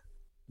Cup.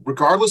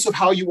 Regardless of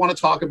how you want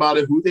to talk about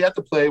it, who they had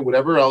to play,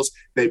 whatever else,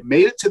 they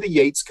made it to the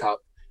Yates Cup,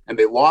 and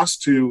they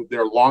lost to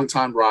their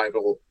longtime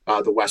rival,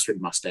 the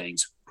Western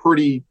Mustangs,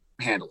 pretty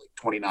handily,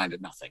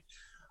 29-0.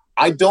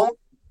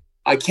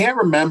 I can't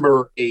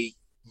remember a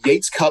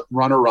Yates Cup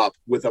runner-up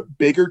with a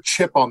bigger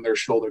chip on their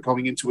shoulder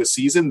going into a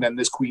season than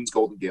this Queens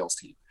Golden Gales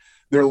team.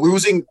 They're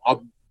losing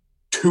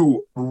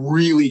two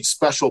really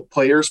special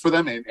players for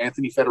them, and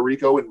Anthony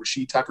Federico and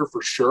Rashid Tucker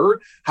for sure.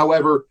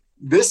 However,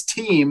 this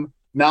team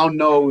now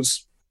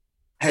knows,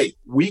 hey,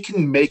 we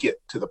can make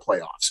it to the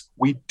playoffs.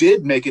 We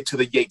did make it to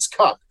the Yates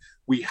Cup.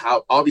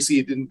 Obviously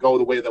it didn't go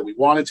the way that we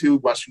wanted to.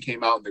 Western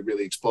came out and they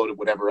really exploded,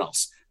 whatever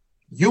else.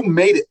 You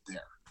made it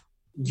there.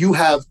 You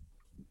have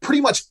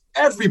pretty much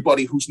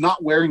everybody who's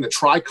not wearing the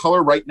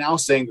tricolor right now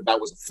saying that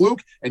was a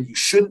fluke and you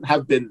shouldn't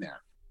have been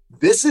there.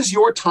 This is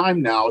your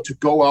time now to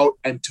go out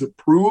and to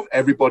prove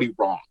everybody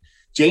wrong.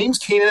 James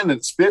Keenan in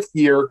his fifth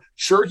year,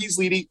 sure, he's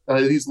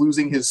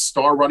losing his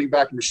star running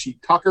back,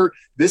 Rashid Tucker.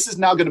 This is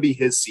now going to be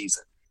his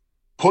season.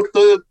 Put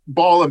the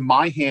ball in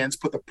my hands,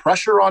 put the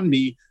pressure on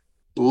me.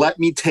 Let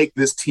me take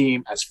this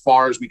team as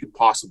far as we can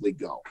possibly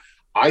go.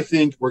 I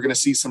think we're going to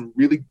see some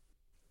really,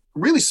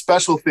 really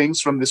special things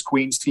from this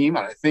Queens team.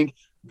 And I think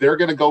they're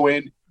going to go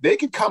in. They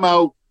could come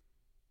out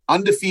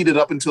undefeated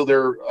up until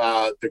their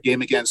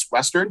game against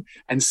Western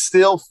and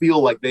still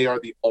feel like they are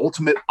the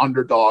ultimate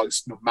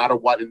underdogs no matter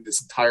what in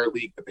this entire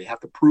league, but they have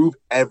to prove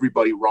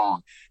everybody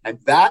wrong. And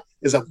that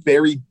is a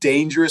very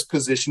dangerous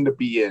position to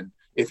be in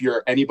if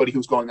you're anybody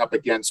who's going up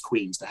against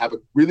Queens. To have a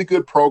really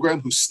good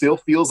program who still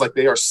feels like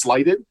they are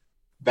slighted,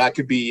 that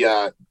could be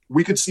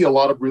we could see a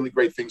lot of really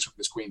great things from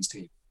this Queens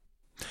team.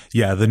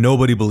 Yeah, the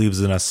nobody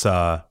believes in us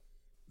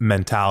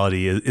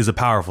mentality is a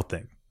powerful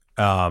thing.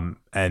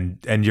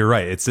 And you're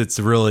right. It's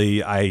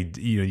really,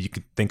 you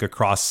could think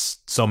across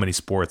so many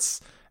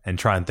sports and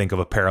try and think of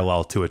a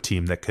parallel to a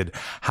team that could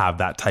have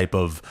that type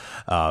of,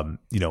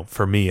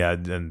 for me,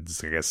 and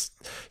I guess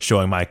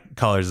showing my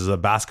colors as a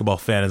basketball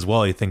fan as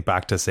well. You think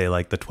back to say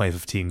like the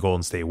 2015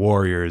 Golden State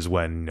Warriors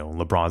when,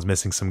 LeBron's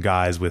missing some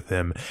guys with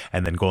him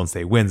and then Golden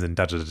State wins and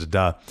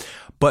da-da-da-da.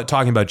 But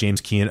talking about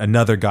James Keenan,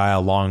 another guy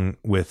along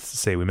with,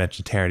 say, we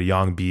mentioned Terrence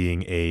Young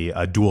being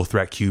a dual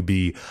threat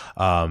QB.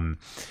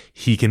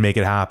 He can make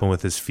it happen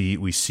with his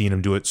feet. We've seen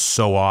him do it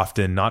so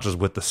often, not just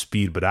with the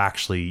speed, but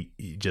actually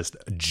just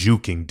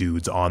juking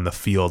dudes on the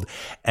field.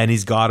 And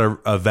he's got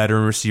a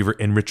veteran receiver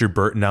in Richard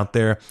Burton out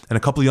there and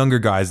a couple of younger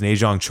guys,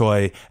 Najong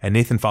Choi and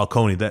Nathan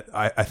Falcone, that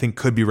I think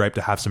could be ripe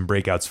to have some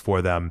breakouts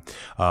for them,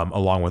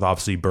 along with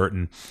obviously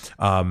Burton.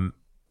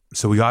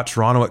 So we got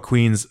Toronto at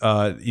Queens.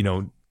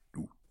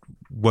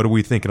 What are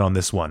we thinking on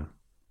this one?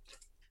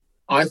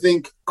 I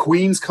think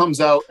Queens comes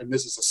out, and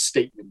this is a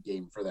statement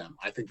game for them.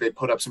 I think they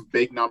put up some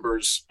big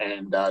numbers,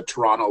 and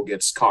Toronto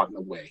gets caught in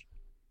the way.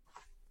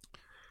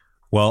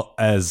 Well,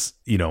 as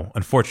you know,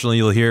 unfortunately,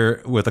 you'll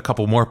hear with a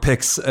couple more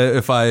picks.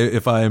 If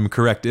I'm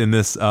correct in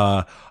this,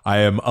 I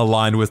am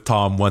aligned with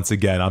Tom once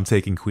again. I'm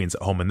taking Queens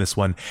at home in this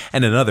one,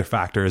 and another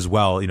factor as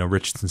well.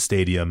 Richardson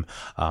Stadium,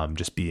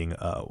 just being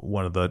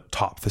one of the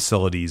top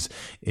facilities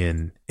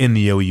in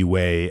the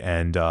OUA,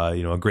 and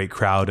a great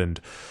crowd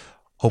and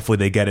hopefully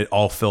they get it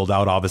all filled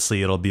out.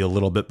 Obviously, it'll be a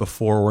little bit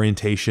before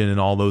orientation and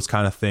all those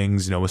kind of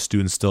things, with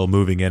students still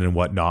moving in and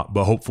whatnot.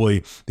 But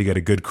hopefully they get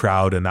a good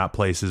crowd and that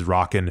place is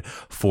rocking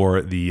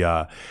for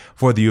the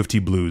U of T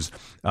Blues.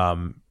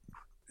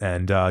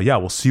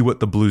 We'll see what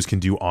the Blues can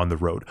do on the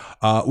road.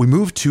 We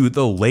move to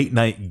the late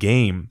night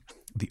game,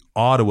 the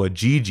Ottawa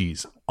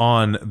GGs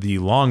on the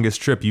longest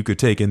trip you could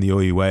take in the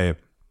OUA,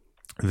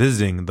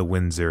 visiting the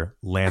Windsor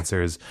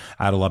Lancers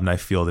at Alumni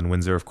Field in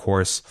Windsor, of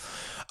course.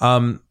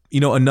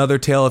 Another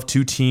tale of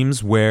two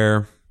teams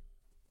where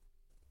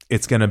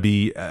it's going to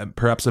be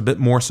perhaps a bit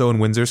more so in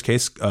Windsor's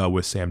case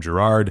with Sam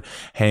Girard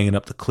hanging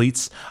up the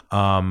cleats,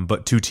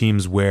 but two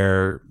teams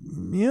where,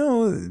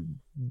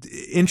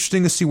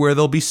 interesting to see where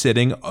they'll be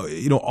sitting.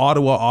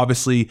 Ottawa,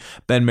 obviously,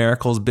 Ben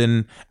Marichel's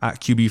been at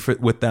QB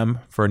with them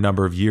for a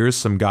number of years.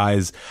 Some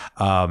guys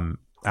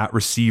at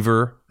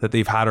receiver that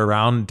they've had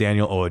around,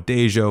 Daniel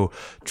Oadejo,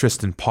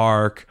 Tristan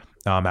Park.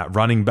 At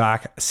running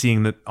back,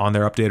 seeing that on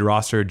their updated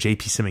roster,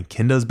 JP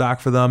Simonkinda's back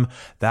for them.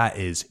 That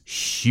is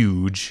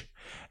huge.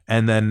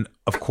 And then,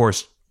 of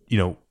course,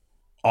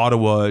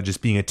 Ottawa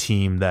just being a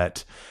team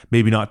that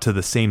maybe not to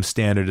the same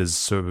standard as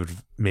sort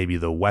of maybe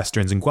the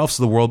Westerns and Guelphs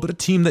of the world, but a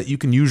team that you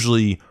can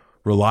usually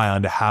rely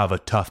on to have a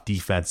tough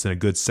defense and a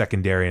good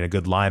secondary and a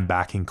good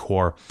linebacking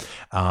core,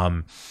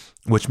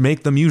 which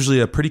make them usually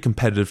a pretty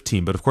competitive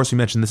team. But of course, we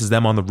mentioned this is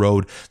them on the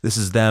road. This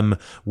is them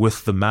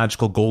with the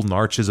magical golden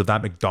arches of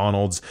that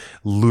McDonald's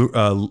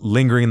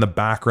lingering in the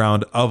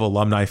background of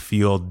Alumni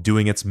Field,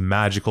 doing its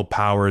magical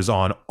powers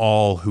on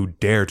all who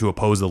dare to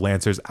oppose the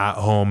Lancers at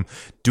home,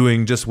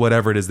 doing just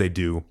whatever it is they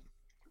do.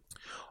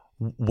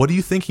 What are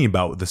you thinking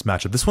about this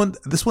matchup?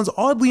 This one's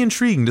oddly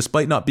intriguing,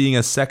 despite not being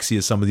as sexy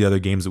as some of the other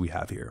games that we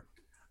have here.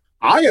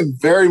 I am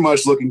very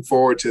much looking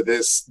forward to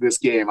this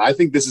game. I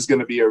think this is going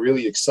to be a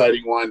really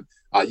exciting one.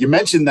 You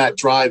mentioned that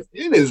drive.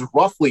 It is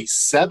roughly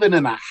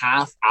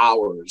 7.5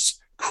 hours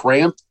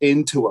cramped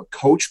into a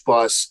coach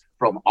bus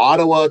from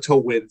Ottawa to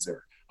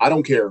Windsor. I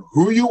don't care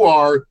who you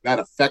are, that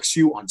affects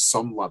you on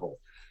some level.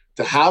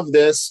 To have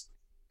this,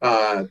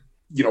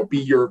 be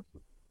your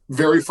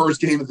very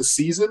first game of the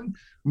season,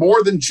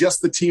 more than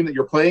just the team that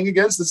you're playing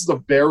against, this is a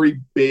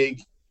very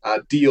big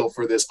deal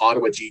for this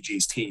Ottawa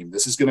GGs team.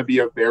 This is going to be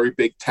a very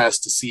big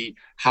test to see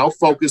how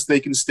focused they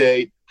can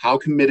stay, how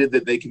committed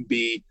that they can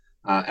be.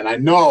 And I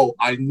know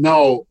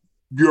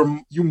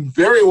you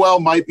very well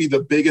might be the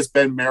biggest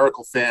Ben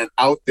Marichel fan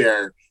out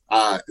there,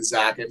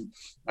 Zach. And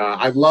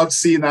I love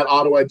seeing that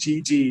Ottawa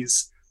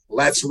GGs.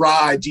 Let's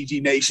ride,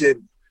 GG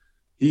Nation.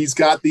 He's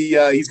got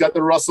the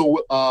Russell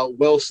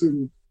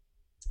Wilson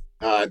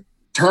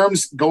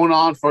terms going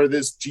on for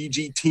this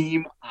GG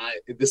team.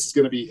 This is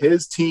going to be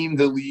his team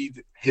to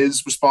lead,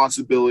 his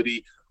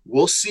responsibility.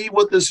 We'll see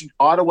what this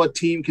Ottawa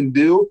team can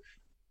do.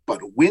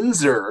 But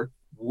Windsor,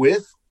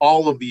 with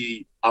all of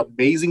the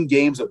amazing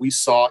games that we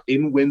saw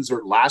in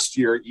Windsor last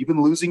year,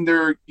 even losing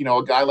their,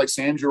 a guy like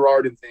Sam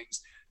Girard and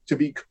things, to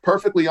be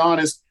perfectly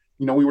honest,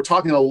 we were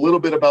talking a little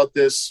bit about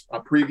this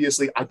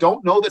previously. I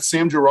don't know that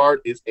Sam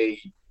Girard is a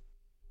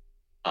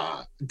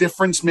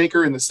difference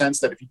maker in the sense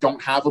that if you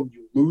don't have him,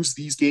 you lose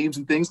these games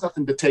and things.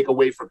 Nothing to take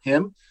away from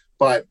him,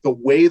 but the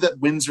way that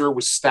Windsor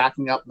was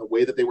stacking up and the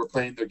way that they were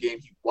playing their game,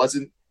 he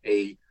wasn't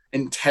a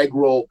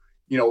integral,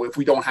 if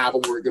we don't have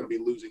him, we're going to be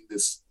losing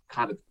this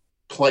kind of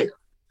player.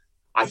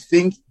 I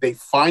think they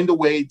find a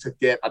way to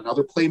get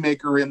another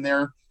playmaker in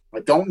there. I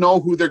don't know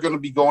who they're going to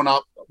be going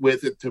up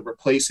with it to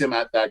replace him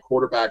at that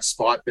quarterback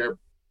spot there,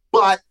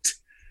 but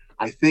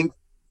I think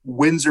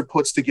Windsor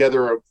puts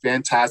together a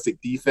fantastic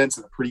defense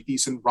and a pretty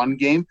decent run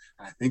game.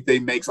 And I think they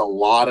makes a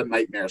lot of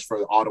nightmares for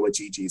the Ottawa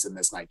GGs in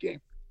this night game.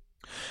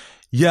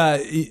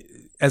 Yeah,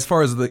 as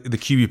far as the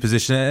QB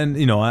position,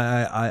 and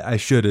I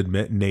should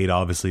admit Nate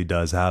obviously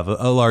does have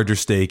a larger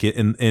stake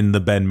in the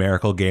Ben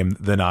Marichel game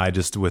than I,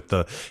 just with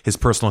his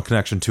personal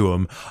connection to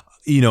him.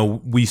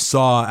 We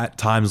saw at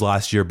times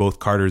last year both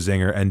Carter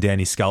Zinger and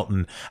Danny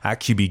Skelton at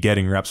QB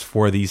getting reps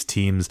for these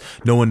teams.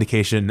 No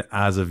indication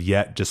as of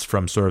yet, just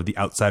from sort of the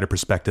outsider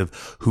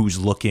perspective, who's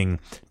looking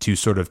to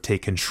sort of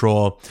take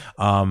control.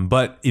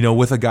 But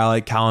with a guy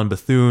like Callan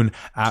Bethune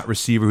at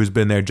receiver who's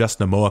been there,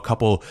 Justin Amo, a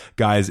couple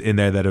guys in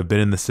there that have been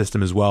in the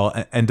system as well,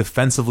 and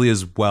defensively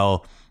as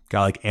well. Guy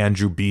like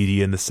Andrew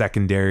Beatty in the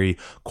secondary,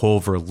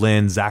 Culver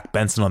Lynn, Zach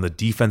Benson on the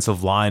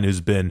defensive line,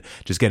 who's been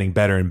just getting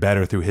better and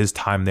better through his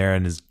time there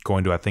and is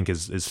going to, I think,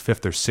 his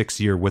fifth or sixth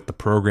year with the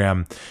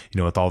program,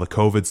 with all the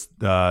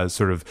COVID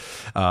sort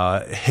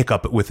of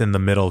hiccup within the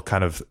middle,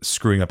 kind of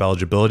screwing up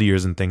eligibility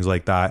years and things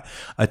like that.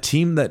 A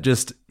team that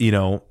just,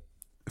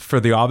 for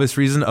the obvious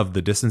reason of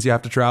the distance you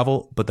have to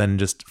travel, but then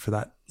just for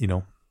that,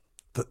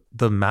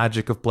 the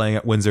magic of playing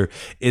at Windsor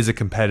is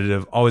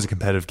always a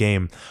competitive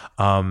game.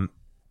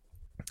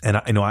 And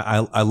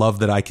I love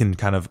that I can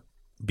kind of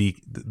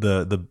be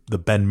the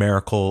Ben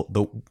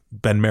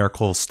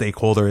Marichel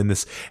stakeholder in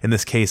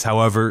this case.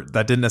 However,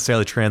 that didn't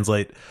necessarily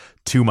translate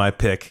to my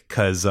pick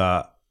because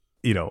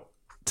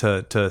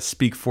to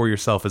speak for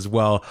yourself as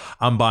well.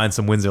 I'm buying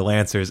some Windsor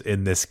Lancers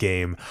in this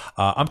game.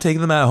 I'm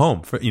taking them at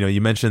home.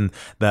 You mentioned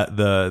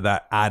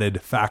that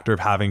added factor of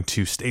having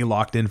to stay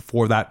locked in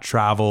for that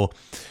travel.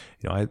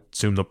 I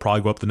assume they'll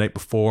probably go up the night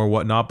before or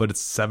whatnot, but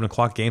it's a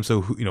 7:00 game,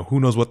 so who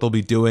knows what they'll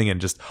be doing, and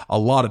just a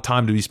lot of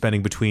time to be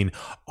spending between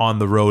on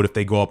the road if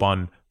they go up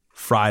on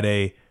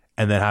Friday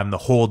and then having the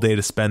whole day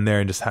to spend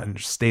there and just having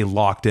to stay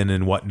locked in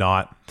and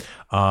whatnot.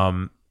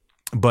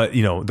 But,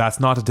 that's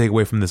not to take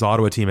away from this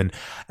Ottawa team. And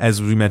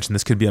as we mentioned,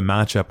 this could be a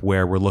matchup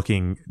where we're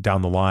looking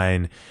down the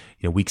line,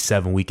 week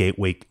 7, week 8,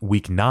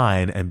 week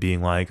 9, and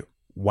being like,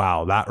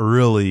 wow,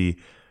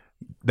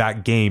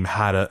 that game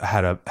had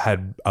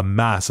a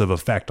massive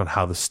effect on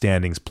how the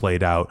standings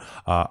played out.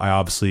 I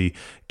obviously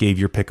gave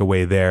your pick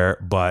away there,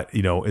 but,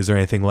 is there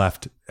anything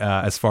left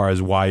as far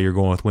as why you're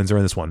going with Windsor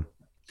in this one?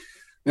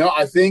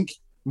 I think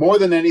more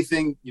than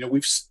anything,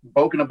 we've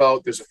spoken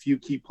about there's a few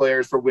key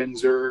players for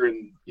Windsor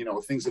and,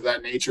 things of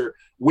that nature.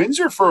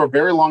 Windsor for a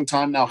very long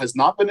time now has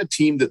not been a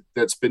team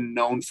that's been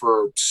known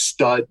for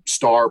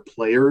star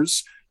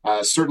players,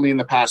 certainly in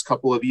the past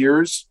couple of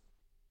years.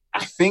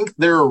 I think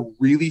they're a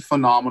really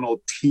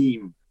phenomenal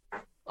team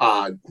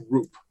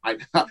group. I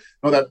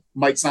know that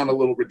might sound a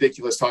little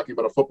ridiculous talking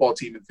about a football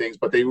team and things,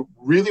 but they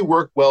really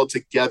work well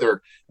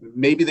together.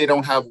 Maybe they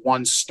don't have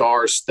one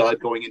star stud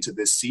going into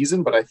this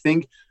season, but I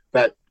think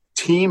that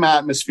team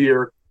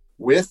atmosphere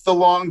with the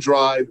long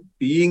drive,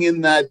 being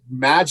in that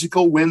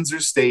magical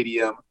Windsor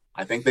Stadium,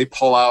 I think they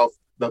pull out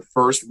the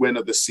first win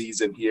of the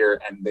season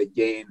here, and they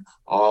gain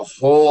a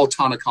whole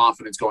ton of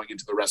confidence going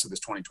into the rest of this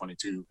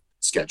 2022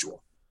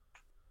 schedule.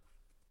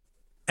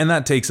 And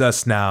that takes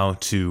us now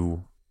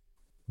to,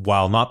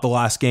 while not the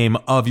last game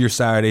of your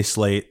Saturday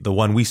slate, the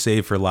one we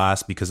saved for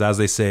last, because as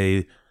they say,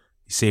 you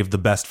save the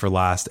best for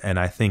last. And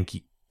I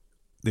think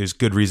there's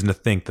good reason to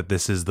think that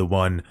this is the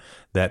one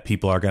that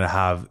people are going to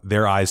have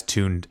their eyes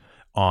tuned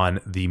on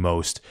the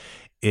most.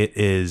 It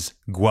is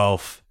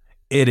Guelph,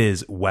 it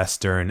is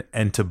Western,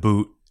 and to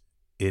boot,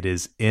 it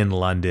is in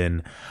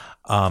London.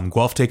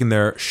 Guelph taking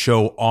their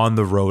show on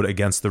the road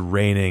against the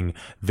reigning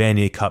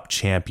Vanier Cup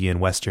champion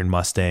Western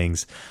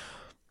Mustangs.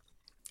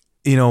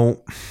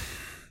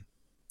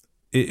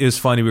 It is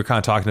funny. We were kind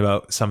of talking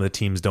about some of the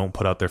teams don't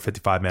put out their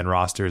 55-man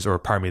rosters, or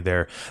pardon me,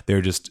 their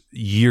just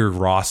year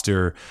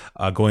roster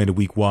going into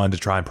week 1 to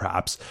try and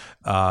perhaps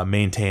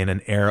maintain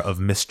an air of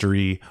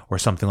mystery or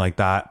something like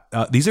that.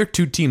 These are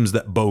two teams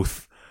that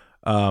both,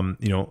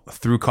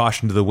 threw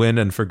caution to the wind,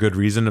 and for good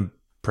reason,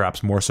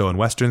 perhaps more so in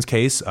Western's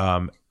case.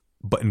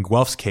 But in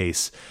Guelph's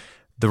case,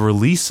 the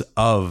release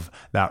of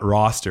that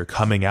roster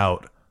coming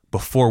out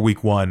before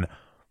week 1,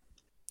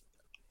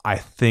 I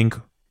think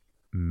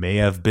may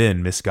have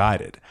been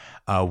misguided.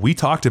 We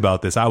talked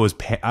about this. I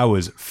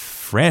was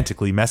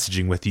frantically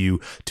messaging with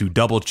you to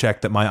double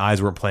check that my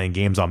eyes weren't playing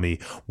games on me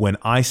when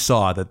I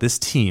saw that this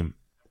team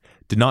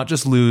did not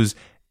just lose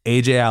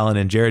AJ Allen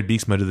and Jared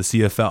Beeksma to the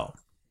CFL,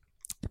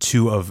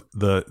 two of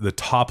the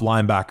top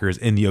linebackers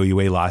in the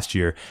OUA last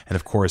year, and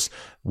of course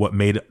what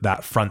made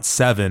that front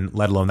seven,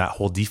 let alone that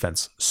whole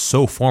defense,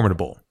 so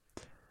formidable.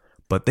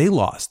 But they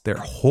lost their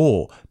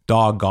whole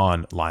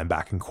doggone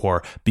linebacking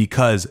core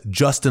because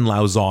Justin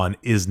Lauzon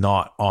is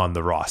not on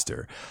the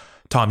roster.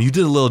 Tom, you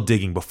did a little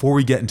digging before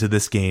we get into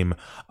this game.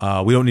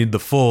 We don't need the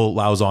full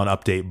Lauzon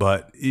update,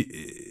 but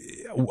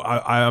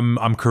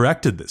I'm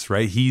corrected this,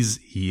 right? He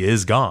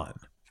is gone.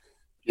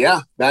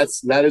 Yeah,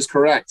 that is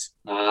correct.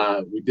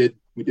 We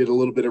did a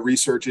little bit of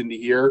research into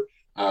here.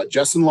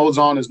 Justin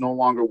Lauzon is no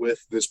longer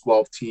with this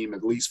Guelph team,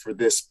 at least for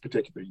this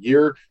particular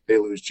year. They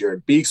lose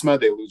Jared Beeksma.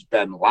 They lose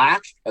Ben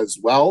Lack as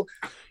well.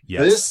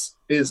 Yes. This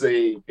is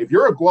if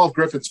you're a Guelph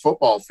Griffins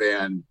football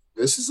fan,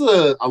 this is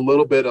a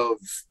little bit of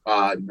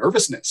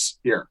nervousness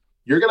here.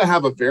 You're going to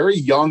have a very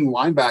young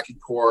linebacking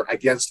core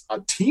against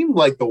a team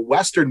like the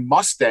Western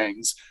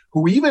Mustangs,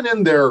 who even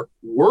in their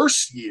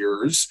worst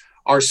years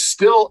are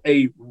still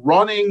a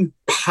running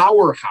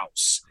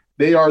powerhouse.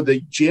 They are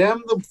the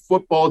jam the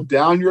football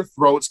down your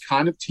throats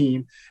kind of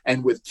team.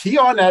 And with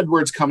Keon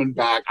Edwards coming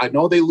back, I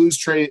know they lose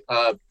Trey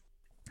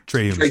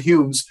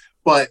Humes,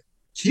 but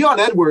Keon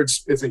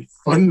Edwards is a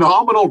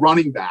phenomenal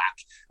running back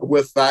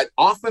with that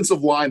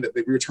offensive line that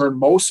they've returned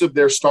most of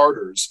their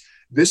starters.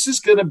 This is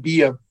going to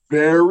be a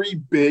very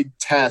big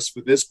test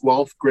for this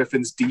Guelph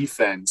Griffins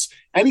defense.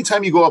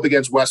 Anytime you go up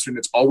against Western,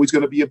 it's always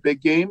going to be a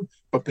big game,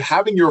 but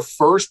having your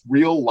first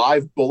real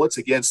live bullets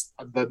against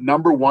the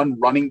number one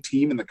running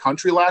team in the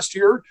country last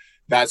year,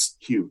 that's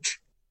huge.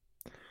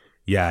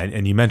 Yeah.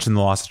 And you mentioned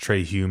the loss of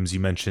Trey Humes. You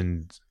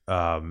mentioned,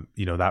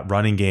 that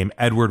running game,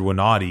 Edward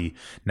Winati,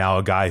 now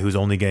a guy who's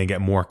only going to get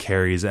more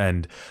carries,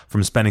 and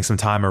from spending some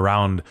time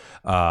around,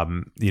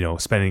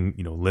 living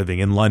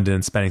in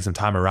London, spending some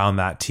time around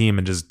that team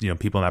and just,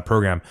 people in that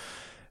program,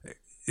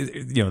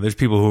 there's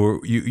people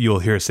who you'll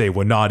hear say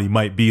Winati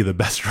might be the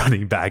best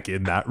running back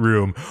in that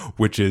room,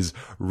 which is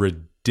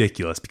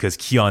ridiculous because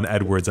Keon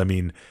Edwards,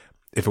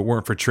 if it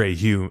weren't for Trey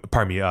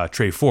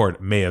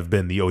Ford may have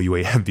been the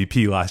OUA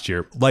MVP last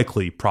year.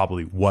 Likely,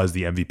 probably was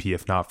the MVP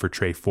if not for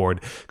Trey Ford,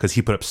 because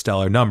he put up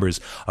stellar numbers.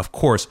 Of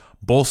course,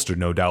 bolstered,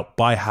 no doubt,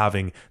 by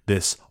having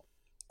this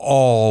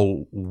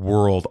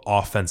all-world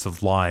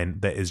offensive line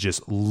that is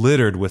just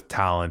littered with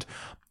talent.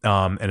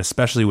 And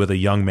especially with a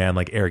young man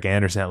like Eric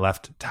Anderson at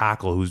left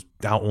tackle, who's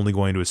now only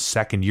going to his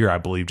second year, I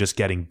believe, just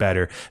getting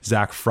better.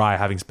 Zach Fry,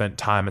 having spent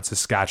time at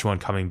Saskatchewan,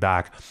 coming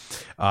back,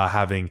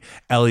 having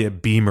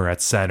Elliot Beamer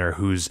at center,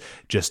 who's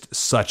just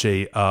such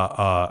a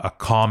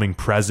calming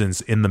presence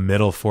in the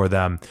middle for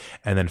them,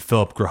 and then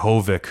Philip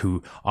Grahovic,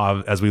 who,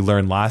 as we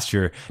learned last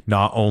year,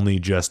 not only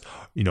just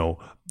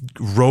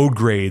road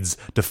grades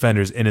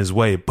defenders in his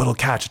way, but he'll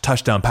catch a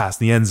touchdown pass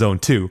in the end zone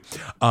too.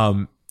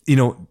 When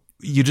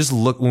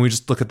we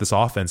just look at this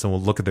offense, and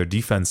we'll look at their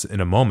defense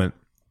in a moment,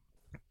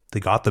 they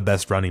got the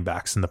best running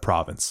backs in the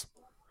province.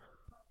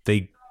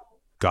 They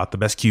got the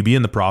best QB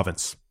in the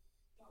province.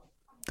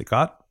 They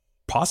got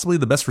possibly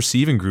the best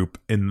receiving group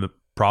in the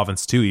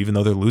province too, even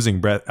though they're losing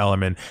Brett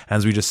Ellerman.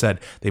 As we just said,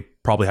 they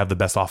probably have the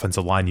best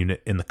offensive line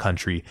unit in the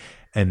country.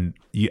 And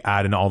you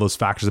add in all those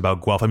factors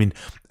about Guelph. I mean,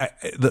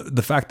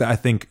 the fact that I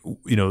think,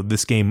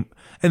 this game,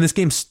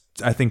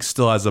 I think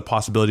still has a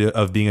possibility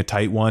of being a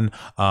tight one.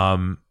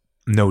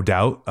 No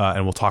doubt.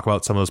 And we'll talk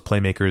about some of those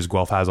playmakers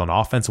Guelph has on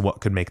offense and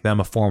what could make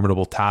them a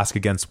formidable task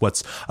against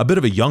what's a bit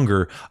of a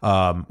younger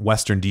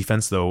Western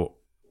defense, though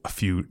a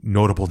few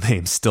notable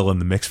names still in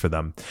the mix for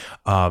them.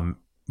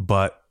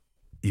 But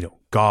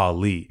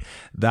golly,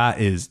 that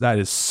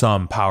is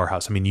some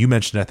powerhouse. I mean, you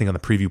mentioned, I think on the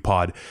preview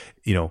pod,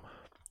 you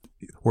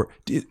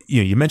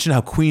mentioned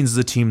how Queens is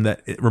a team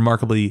that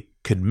remarkably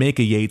could make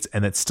a Yates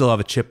and that still have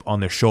a chip on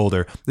their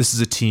shoulder. This is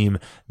a team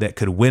that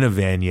could win a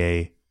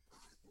Vanier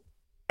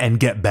and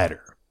get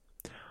better.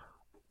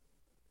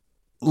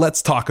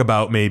 Let's talk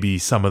about maybe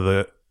some of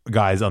the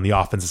guys on the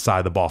offensive side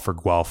of the ball for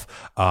Guelph,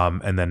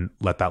 and then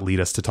let that lead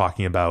us to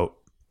talking about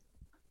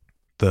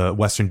the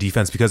Western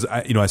defense, because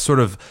I sort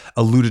of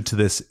alluded to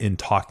this in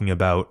talking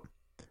about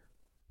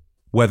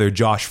whether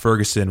Josh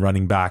Ferguson,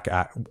 running back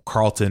at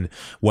Carleton,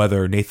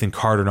 whether Nathan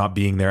Carter not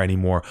being there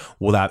anymore,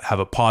 will that have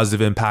a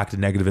positive impact, a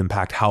negative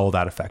impact? How will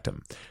that affect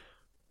him?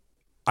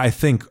 I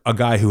think a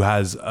guy who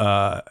has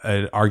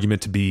an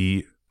argument to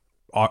be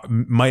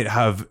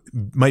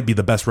might be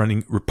the best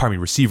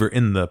receiver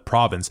in the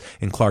province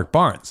in Clark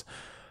Barnes,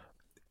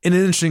 in an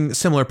interesting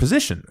similar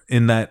position,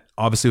 in that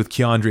obviously with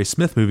Keandre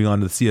Smith moving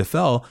on to the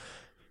CFL,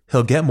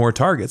 he'll get more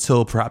targets.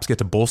 He'll perhaps get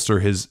to bolster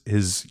his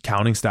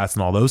counting stats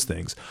and all those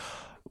things.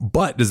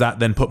 But does that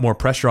then put more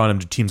pressure on him?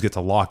 Do teams get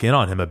to lock in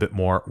on him a bit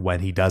more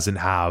when he doesn't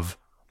have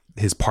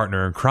his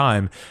partner in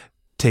crime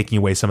taking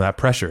away some of that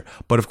pressure?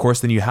 But of course,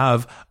 then you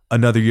have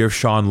another year of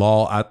Sean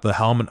Law at the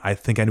helm. And I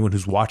think anyone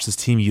who's watched this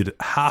team, you'd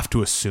have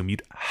to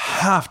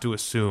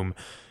assume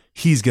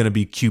he's going to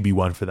be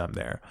QB1 for them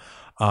there.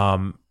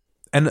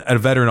 And a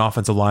veteran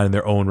offensive line in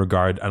their own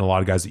regard, and a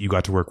lot of guys that you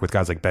got to work with,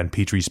 guys like Ben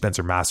Petrie,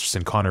 Spencer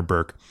Masterson, Connor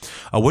Burke.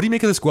 What do you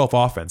make of this Guelph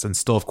offense? And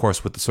still, of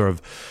course, with the sort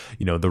of,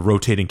 the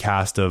rotating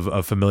cast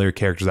of familiar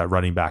characters at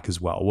running back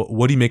as well.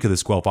 What do you make of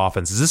this Guelph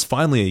offense? Is this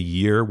finally a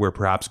year where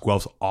perhaps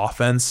Guelph's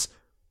offense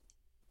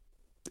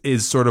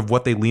is sort of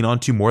what they lean on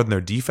to more than their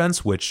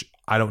defense, which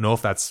I don't know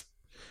if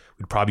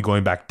we'd probably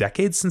going back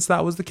decades since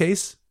that was the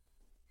case?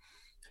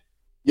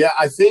 Yeah,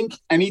 I think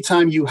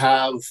anytime you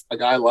have a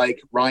guy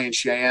like Ryan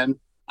Sheehan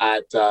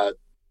at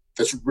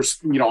this,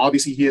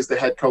 obviously he is the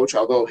head coach,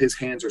 although his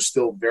hands are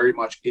still very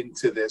much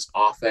into this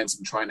offense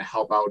and trying to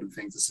help out and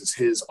things. This is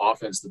his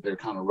offense that they're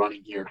kind of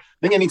running here. I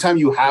think anytime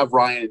you have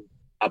Ryan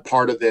a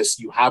part of this,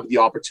 you have the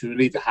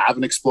opportunity to have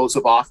an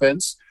explosive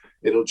offense.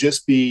 It'll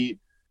just be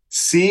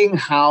seeing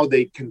how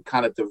they can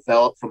kind of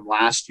develop from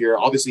last year.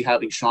 Obviously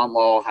having Sean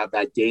Law have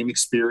that game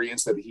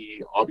experience that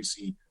he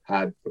obviously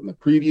had from the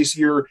previous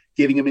year,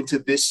 getting him into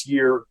this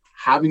year,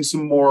 having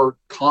some more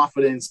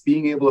confidence,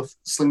 being able to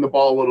sling the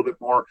ball a little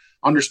bit more,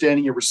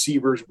 understanding your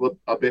receivers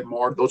a bit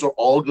more. Those are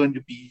all going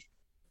to be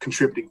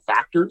contributing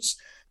factors.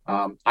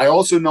 I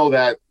also know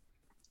that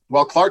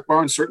while Clark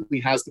Barnes certainly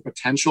has the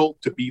potential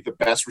to be the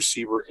best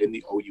receiver in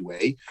the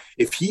OUA,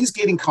 if he's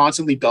getting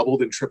constantly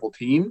doubled and triple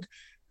teamed,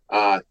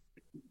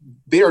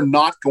 they are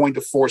not going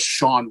to force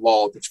Sean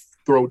Law to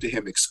throw to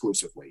him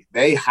exclusively.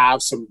 They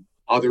have some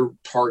other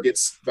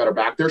targets that are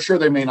back there. Sure,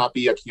 they may not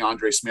be a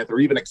Keandre Smith or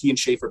even a Kean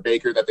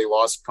Schaefer-Baker that they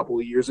lost a couple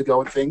of years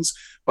ago and things,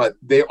 but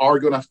they are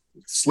going to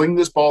sling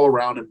this ball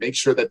around and make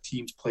sure that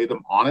teams play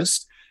them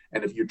honest.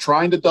 And if you're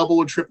trying to double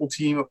or triple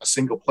team a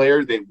single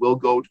player, they will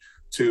go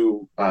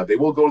to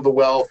the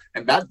well.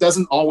 And that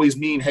doesn't always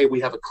mean, hey,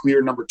 we have a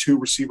clear number 2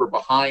 receiver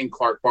behind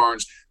Clark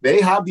Barnes.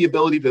 They have the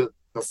ability to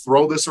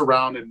throw this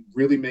around and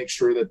really make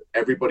sure that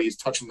everybody is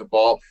touching the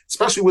ball,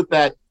 especially with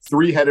that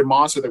 3-headed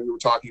monster that we were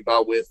talking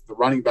about with the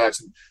running backs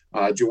and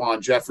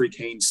Juwan Jeffrey,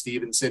 Kane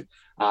Stevenson.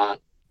 I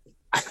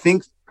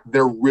think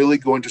they're really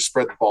going to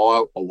spread the ball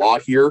out a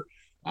lot here,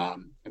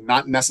 and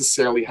not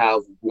necessarily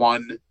have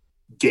one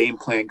game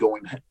plan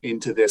going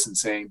into this and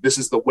saying, this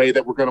is the way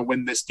that we're going to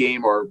win this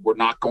game or we're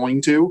not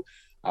going to.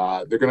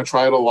 They're going to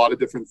try out a lot of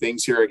different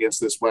things here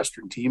against this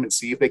Western team and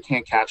see if they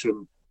can't catch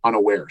them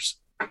unawares.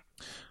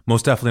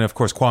 Most definitely, and of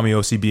course, Kwame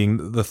Osi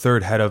being the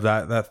third head of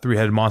that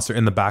three-headed monster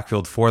in the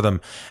backfield for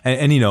them.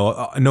 And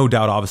no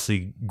doubt,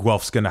 obviously,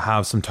 Guelph's going to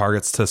have some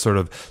targets to sort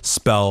of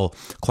spell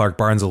Clark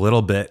Barnes a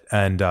little bit.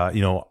 And,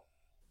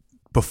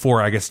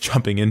 before, I guess,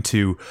 jumping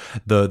into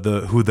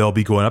the who they'll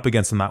be going up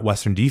against in that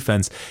Western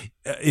defense,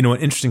 an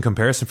interesting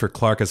comparison for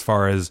Clark as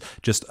far as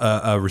just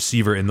a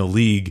receiver in the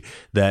league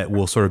that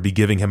will sort of be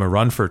giving him a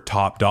run for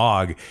top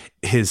dog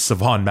is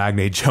Savon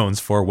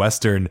Magne-Jones for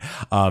Western.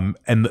 And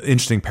the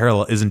interesting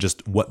parallel isn't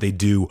just what they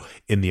do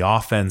in the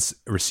offense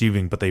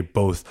receiving, but they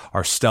both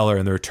are stellar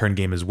in the return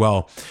game as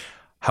well.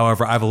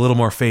 However, I have a little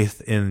more faith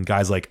in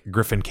guys like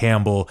Griffin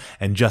Campbell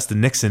and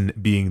Justin Nixon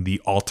being the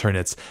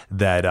alternates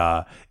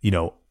that,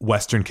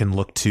 Western can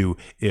look to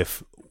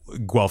if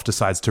Guelph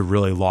decides to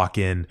really lock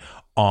in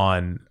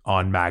on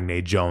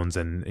Magne-Jones.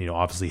 And,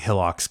 obviously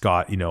Hillock's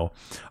got,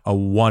 a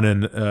one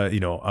in,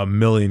 a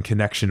million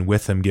connection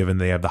with him, given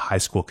they have the high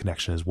school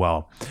connection as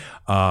well.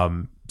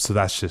 So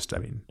that's just,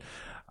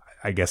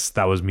 I guess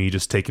that was me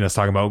just taking us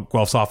talking about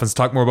Guelph's offense,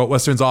 talk more about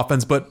Western's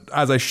offense, but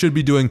as I should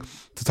be doing,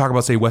 to talk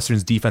about, say,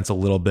 Western's defense a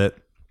little bit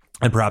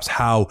and perhaps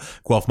how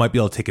Guelph might be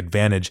able to take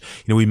advantage.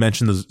 We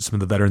mentioned some of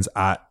the veterans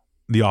at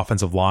the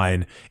offensive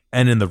line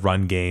and in the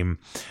run game.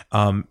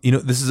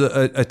 This is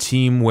a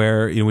team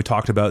where, we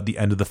talked about the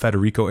end of the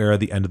Federico era,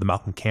 the end of the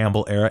Malcolm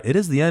Campbell era. It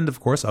is the end, of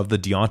course, of the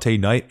Deontay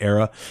Knight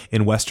era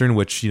in Western,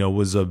 which,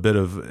 was a bit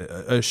of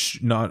a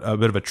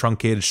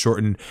truncated,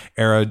 shortened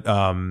era.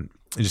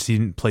 He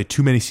didn't play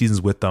too many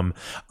seasons with them.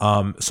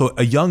 So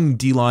a young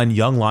D-line,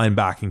 young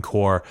linebacking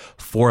core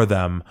for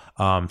them.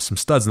 Some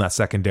studs in that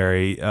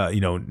secondary,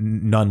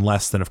 none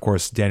less than, of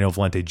course, Daniel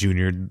Valente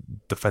Jr.,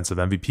 defensive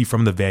MVP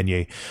from the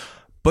Vanier.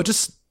 But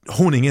just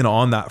honing in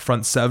on that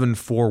front seven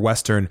for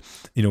Western,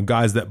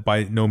 guys that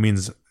by no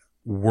means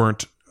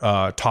weren't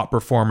top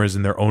performers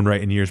in their own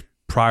right in years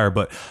prior,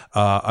 but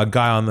a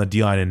guy on the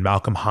D-line in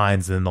Malcolm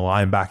Hines and the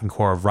linebacking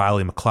core of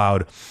Riley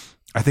McLeod,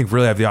 I think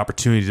really have the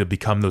opportunity to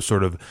become those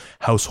sort of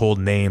household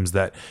names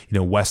that,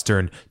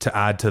 Western, to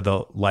add to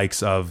the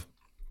likes of,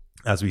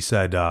 as we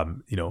said,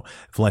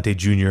 Valente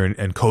Jr.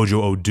 and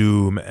Kojo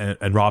Odum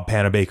and Rob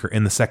Panabaker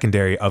in the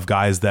secondary, of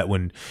guys that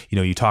when,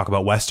 you talk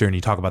about Western, you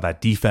talk about that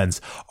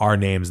defense, are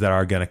names that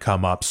are going to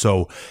come up.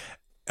 So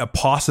a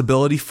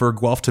possibility for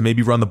Guelph to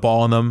maybe run the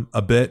ball on them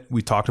a bit.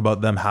 We talked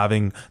about them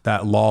having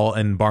that Law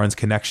and Barnes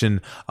connection.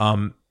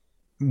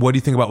 What do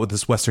you think about with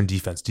this Western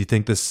defense? Do you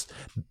think this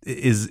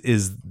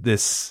is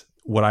this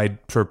what I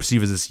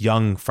perceive as this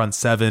young front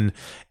seven?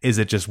 Is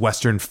it just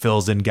Western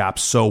fills in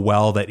gaps so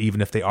well that even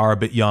if they are a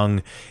bit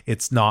young,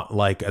 it's not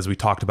like, as we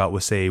talked about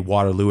with, say,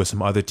 Waterloo or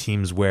some other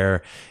teams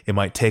where it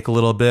might take a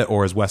little bit,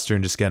 or is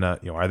Western just gonna,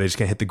 are they just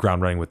gonna hit the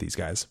ground running with these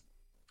guys?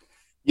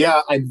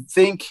 Yeah, I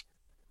think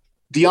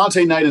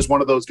Deontay Knight is one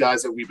of those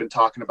guys that we've been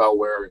talking about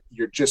where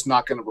you're just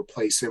not going to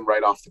replace him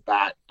right off the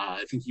bat.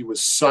 I think he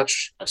was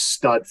such a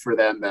stud for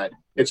them that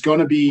it's going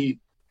to be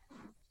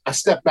a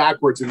step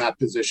backwards in that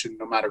position,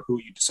 no matter who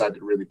you decide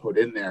to really put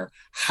in there.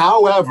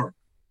 However,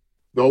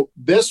 though,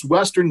 this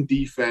Western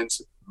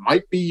defense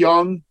might be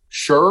young,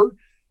 sure,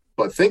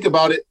 but think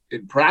about it.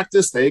 In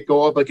practice, they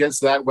go up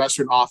against that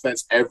Western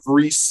offense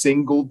every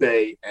single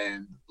day.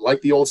 And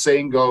like the old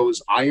saying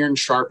goes, iron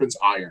sharpens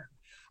iron.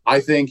 I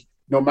think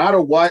no matter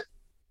what,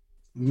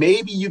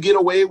 maybe you get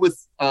away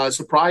with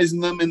surprising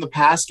them in the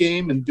pass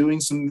game and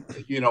doing some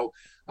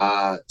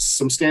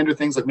standard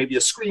things like maybe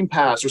a screen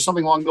pass or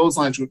something along those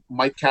lines, which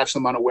might catch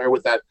them unaware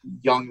with that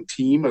young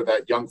team or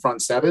that young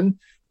front seven.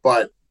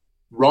 But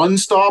run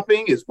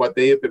stopping is what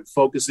they have been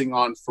focusing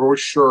on for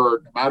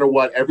sure. No matter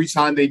what, every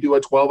time they do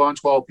a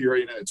 12-on-12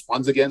 period and it's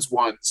ones against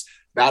ones,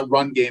 that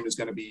run game is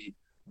going to be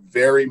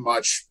very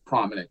much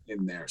prominent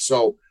in there.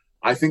 So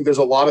I think there's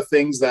a lot of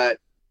things that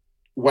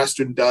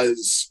Western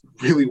does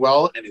really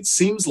well, and it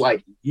seems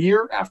like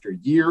year after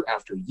year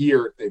after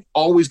year, they've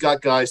always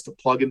got guys to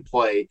plug and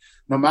play.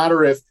 No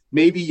matter if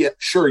maybe,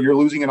 sure, you're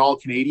losing an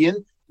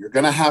All-Canadian, you're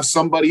going to have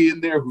somebody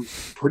in there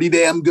who's pretty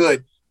damn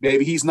good.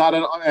 Maybe he's not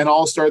an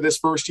all-star this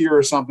first year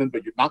or something,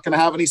 but you're not going to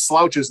have any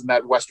slouches in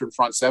that Western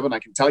front seven. I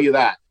can tell you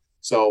that.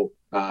 So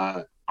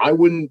I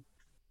wouldn't,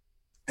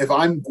 if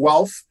I'm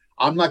Guelph,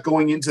 I'm not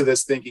going into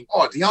this thinking,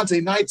 oh,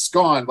 Deontay Knight's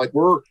gone. Like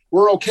we're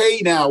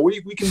okay now.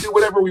 We can do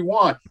whatever we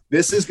want.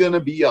 This is going to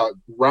be a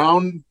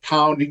ground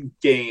pounding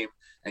game,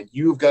 and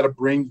you've got to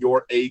bring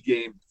your A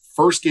game,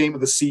 first game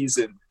of the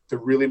season, to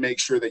really make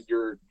sure that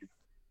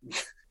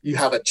you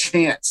have a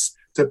chance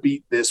to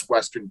beat this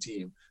Western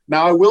team.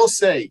 Now, I will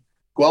say,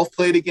 Guelph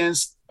played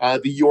against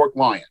the York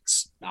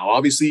Lions. Now,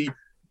 obviously,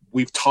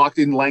 we've talked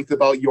in length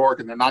about York,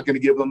 and they're not going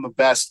to give them the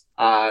best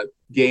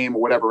game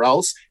or whatever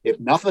else. If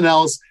nothing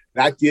else,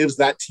 that gives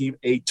that team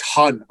a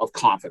ton of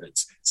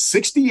confidence.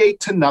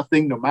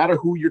 68-0, no matter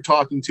who you're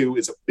talking to,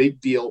 is a big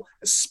deal,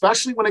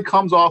 especially when it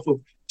comes off of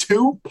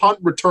 2 punt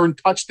return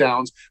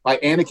touchdowns by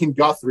Anakin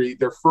Guthrie,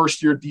 their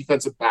first-year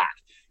defensive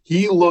back.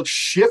 He looked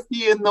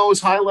shifty in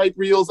those highlight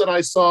reels that I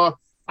saw.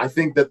 I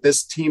think that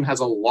this team has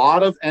a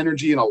lot of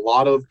energy and a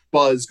lot of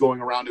buzz going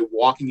around and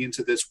walking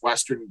into this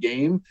Western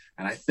game.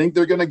 And I think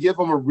they're going to give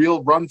them a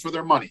real run for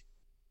their money.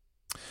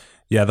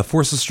 Yeah, the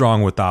force is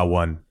strong with that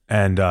one.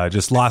 And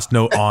just last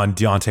note on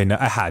Deontay Knight.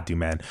 I had to,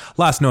 man.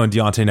 Last note on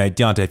Deontay Knight.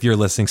 Deontay, if you're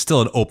listening,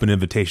 still an open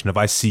invitation. If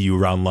I see you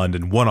around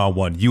London,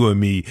 one-on-one, you and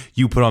me,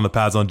 you put on the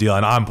pads on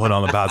D-line, I'm putting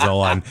on the pads on the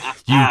line.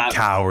 You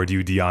coward,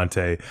 you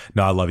Deontay.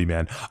 No, I love you,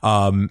 man.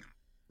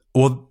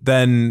 Well,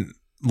 then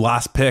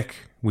last pick,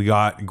 we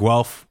got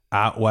Guelph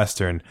at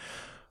Western.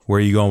 Where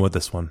are you going with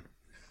this one?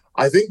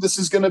 I think this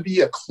is going to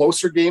be a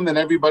closer game than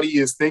everybody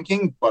is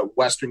thinking, but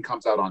Western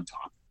comes out on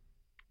top.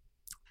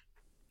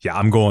 Yeah,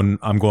 I'm going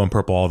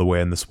purple all the way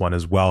in this one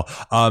as well.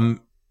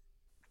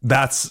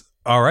 That's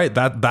all right.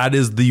 That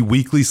is the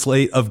weekly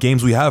slate of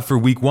games we have for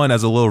week one.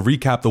 As a little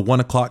recap, the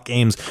 1:00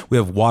 games, we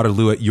have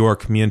Waterloo at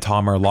York. Me and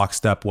Tom are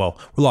lockstep. Well,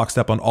 we're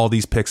lockstep on all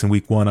these picks in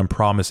week one. I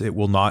promise it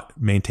will not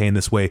maintain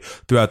this way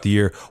throughout the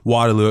year.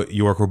 Waterloo at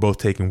York, we're both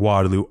taking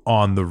Waterloo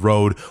on the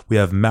road. We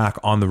have Mac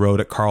on the road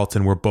at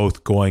Carleton. We're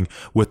both going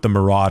with the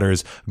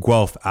Marauders.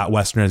 Guelph at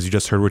Western, as you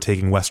just heard, we're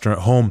taking Western at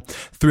home.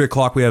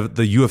 3:00, we have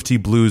the U of T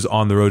Blues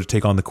on the road to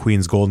take on the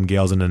Queens Golden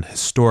Gales in an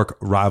historic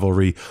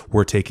rivalry.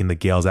 We're taking the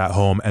Gales at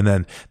home. And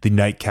then the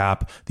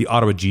nightcap, the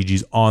Ottawa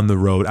GGs on the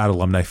road at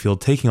Alumni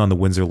Field, taking on the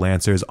Windsor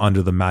Lancers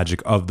under the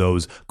magic of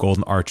those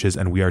Golden Arches,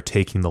 and we are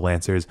taking the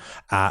Lancers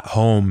at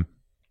home.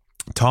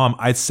 Tom,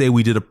 I'd say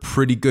we did a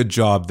pretty good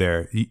job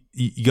there.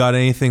 You got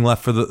anything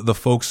left for the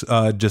folks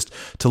just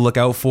to look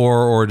out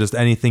for, or just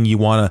anything you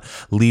want to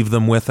leave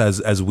them with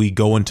as we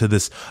go into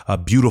this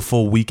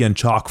beautiful weekend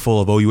chock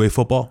full of OUA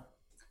football?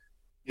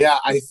 Yeah,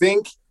 I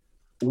think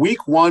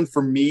week one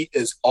for me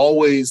is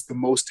always the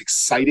most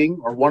exciting,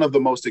 or one of the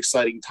most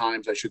exciting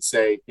times, I should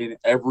say, in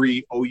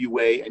every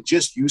OUA and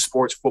just U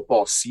Sports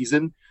football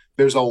season.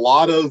 There's a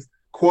lot of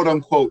quote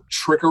unquote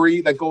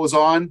trickery that goes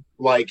on,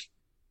 like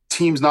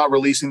teams not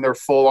releasing their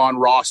full on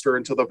roster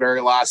until the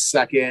very last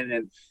second,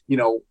 and,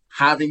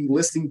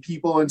 listing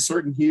people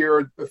inserting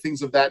here,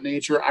 things of that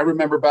nature. I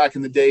remember back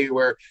in the day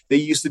where they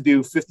used to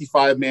do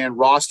 55-man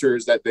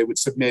rosters that they would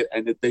submit,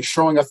 and they're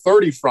showing a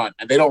 30 front,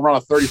 and they don't run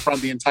a 30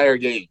 front the entire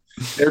game.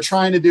 They're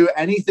trying to do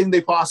anything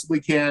they possibly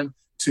can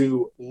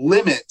to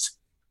limit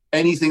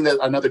anything that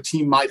another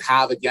team might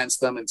have against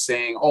them, and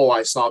saying, oh,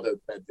 I saw that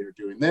they're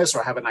doing this,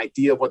 or I have an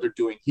idea of what they're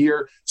doing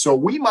here. So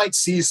we might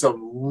see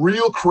some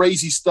real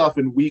crazy stuff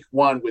in week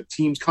one, with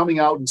teams coming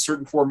out in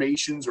certain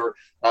formations, or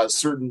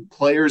certain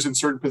players in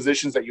certain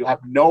positions that you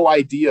have no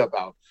idea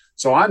about.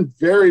 So I'm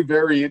very,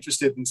 very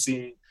interested in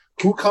seeing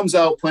who comes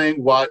out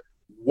playing what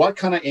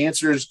kind of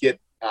answers get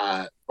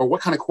or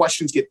what kind of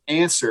questions get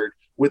answered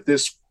with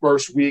this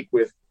first week.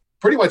 With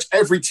pretty much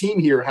every team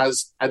here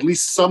has at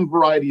least some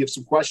variety of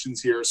some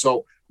questions here.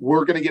 So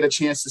we're going to get a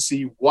chance to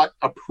see what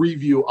a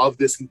preview of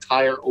this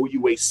entire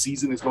OUA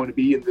season is going to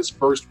be in this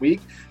first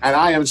week. And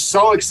I am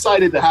so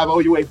excited to have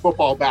OUA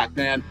football back,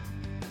 man.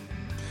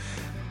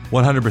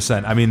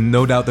 100%. I mean,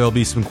 no doubt there'll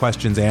be some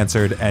questions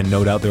answered, and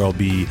no doubt there'll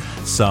be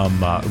some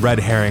red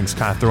herrings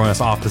kind of throwing us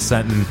off the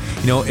scent. And,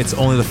 it's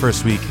only the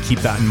first week.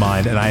 Keep that in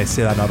mind. And I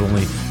say that not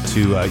only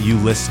to you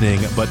listening,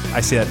 but I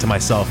say that to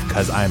myself,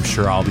 because I am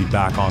sure I'll be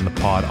back on the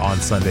pod on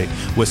Sunday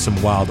with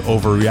some wild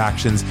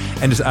overreactions.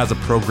 And just as a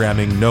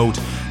programming note,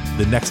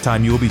 the next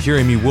time you will be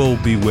hearing me will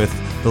be with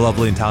the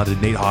lovely and talented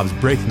Nate Hobbs,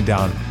 breaking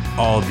down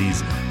all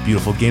these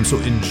beautiful games. So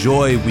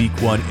enjoy week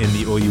one in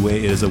the OUA.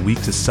 It is a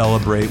week to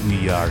celebrate.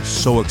 We are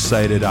so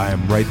excited. I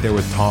am right there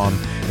with Tom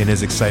in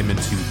his excitement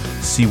to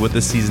see what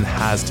this season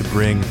has to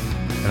bring.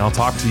 And I'll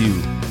talk to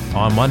you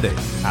on Monday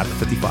at the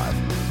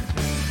 55.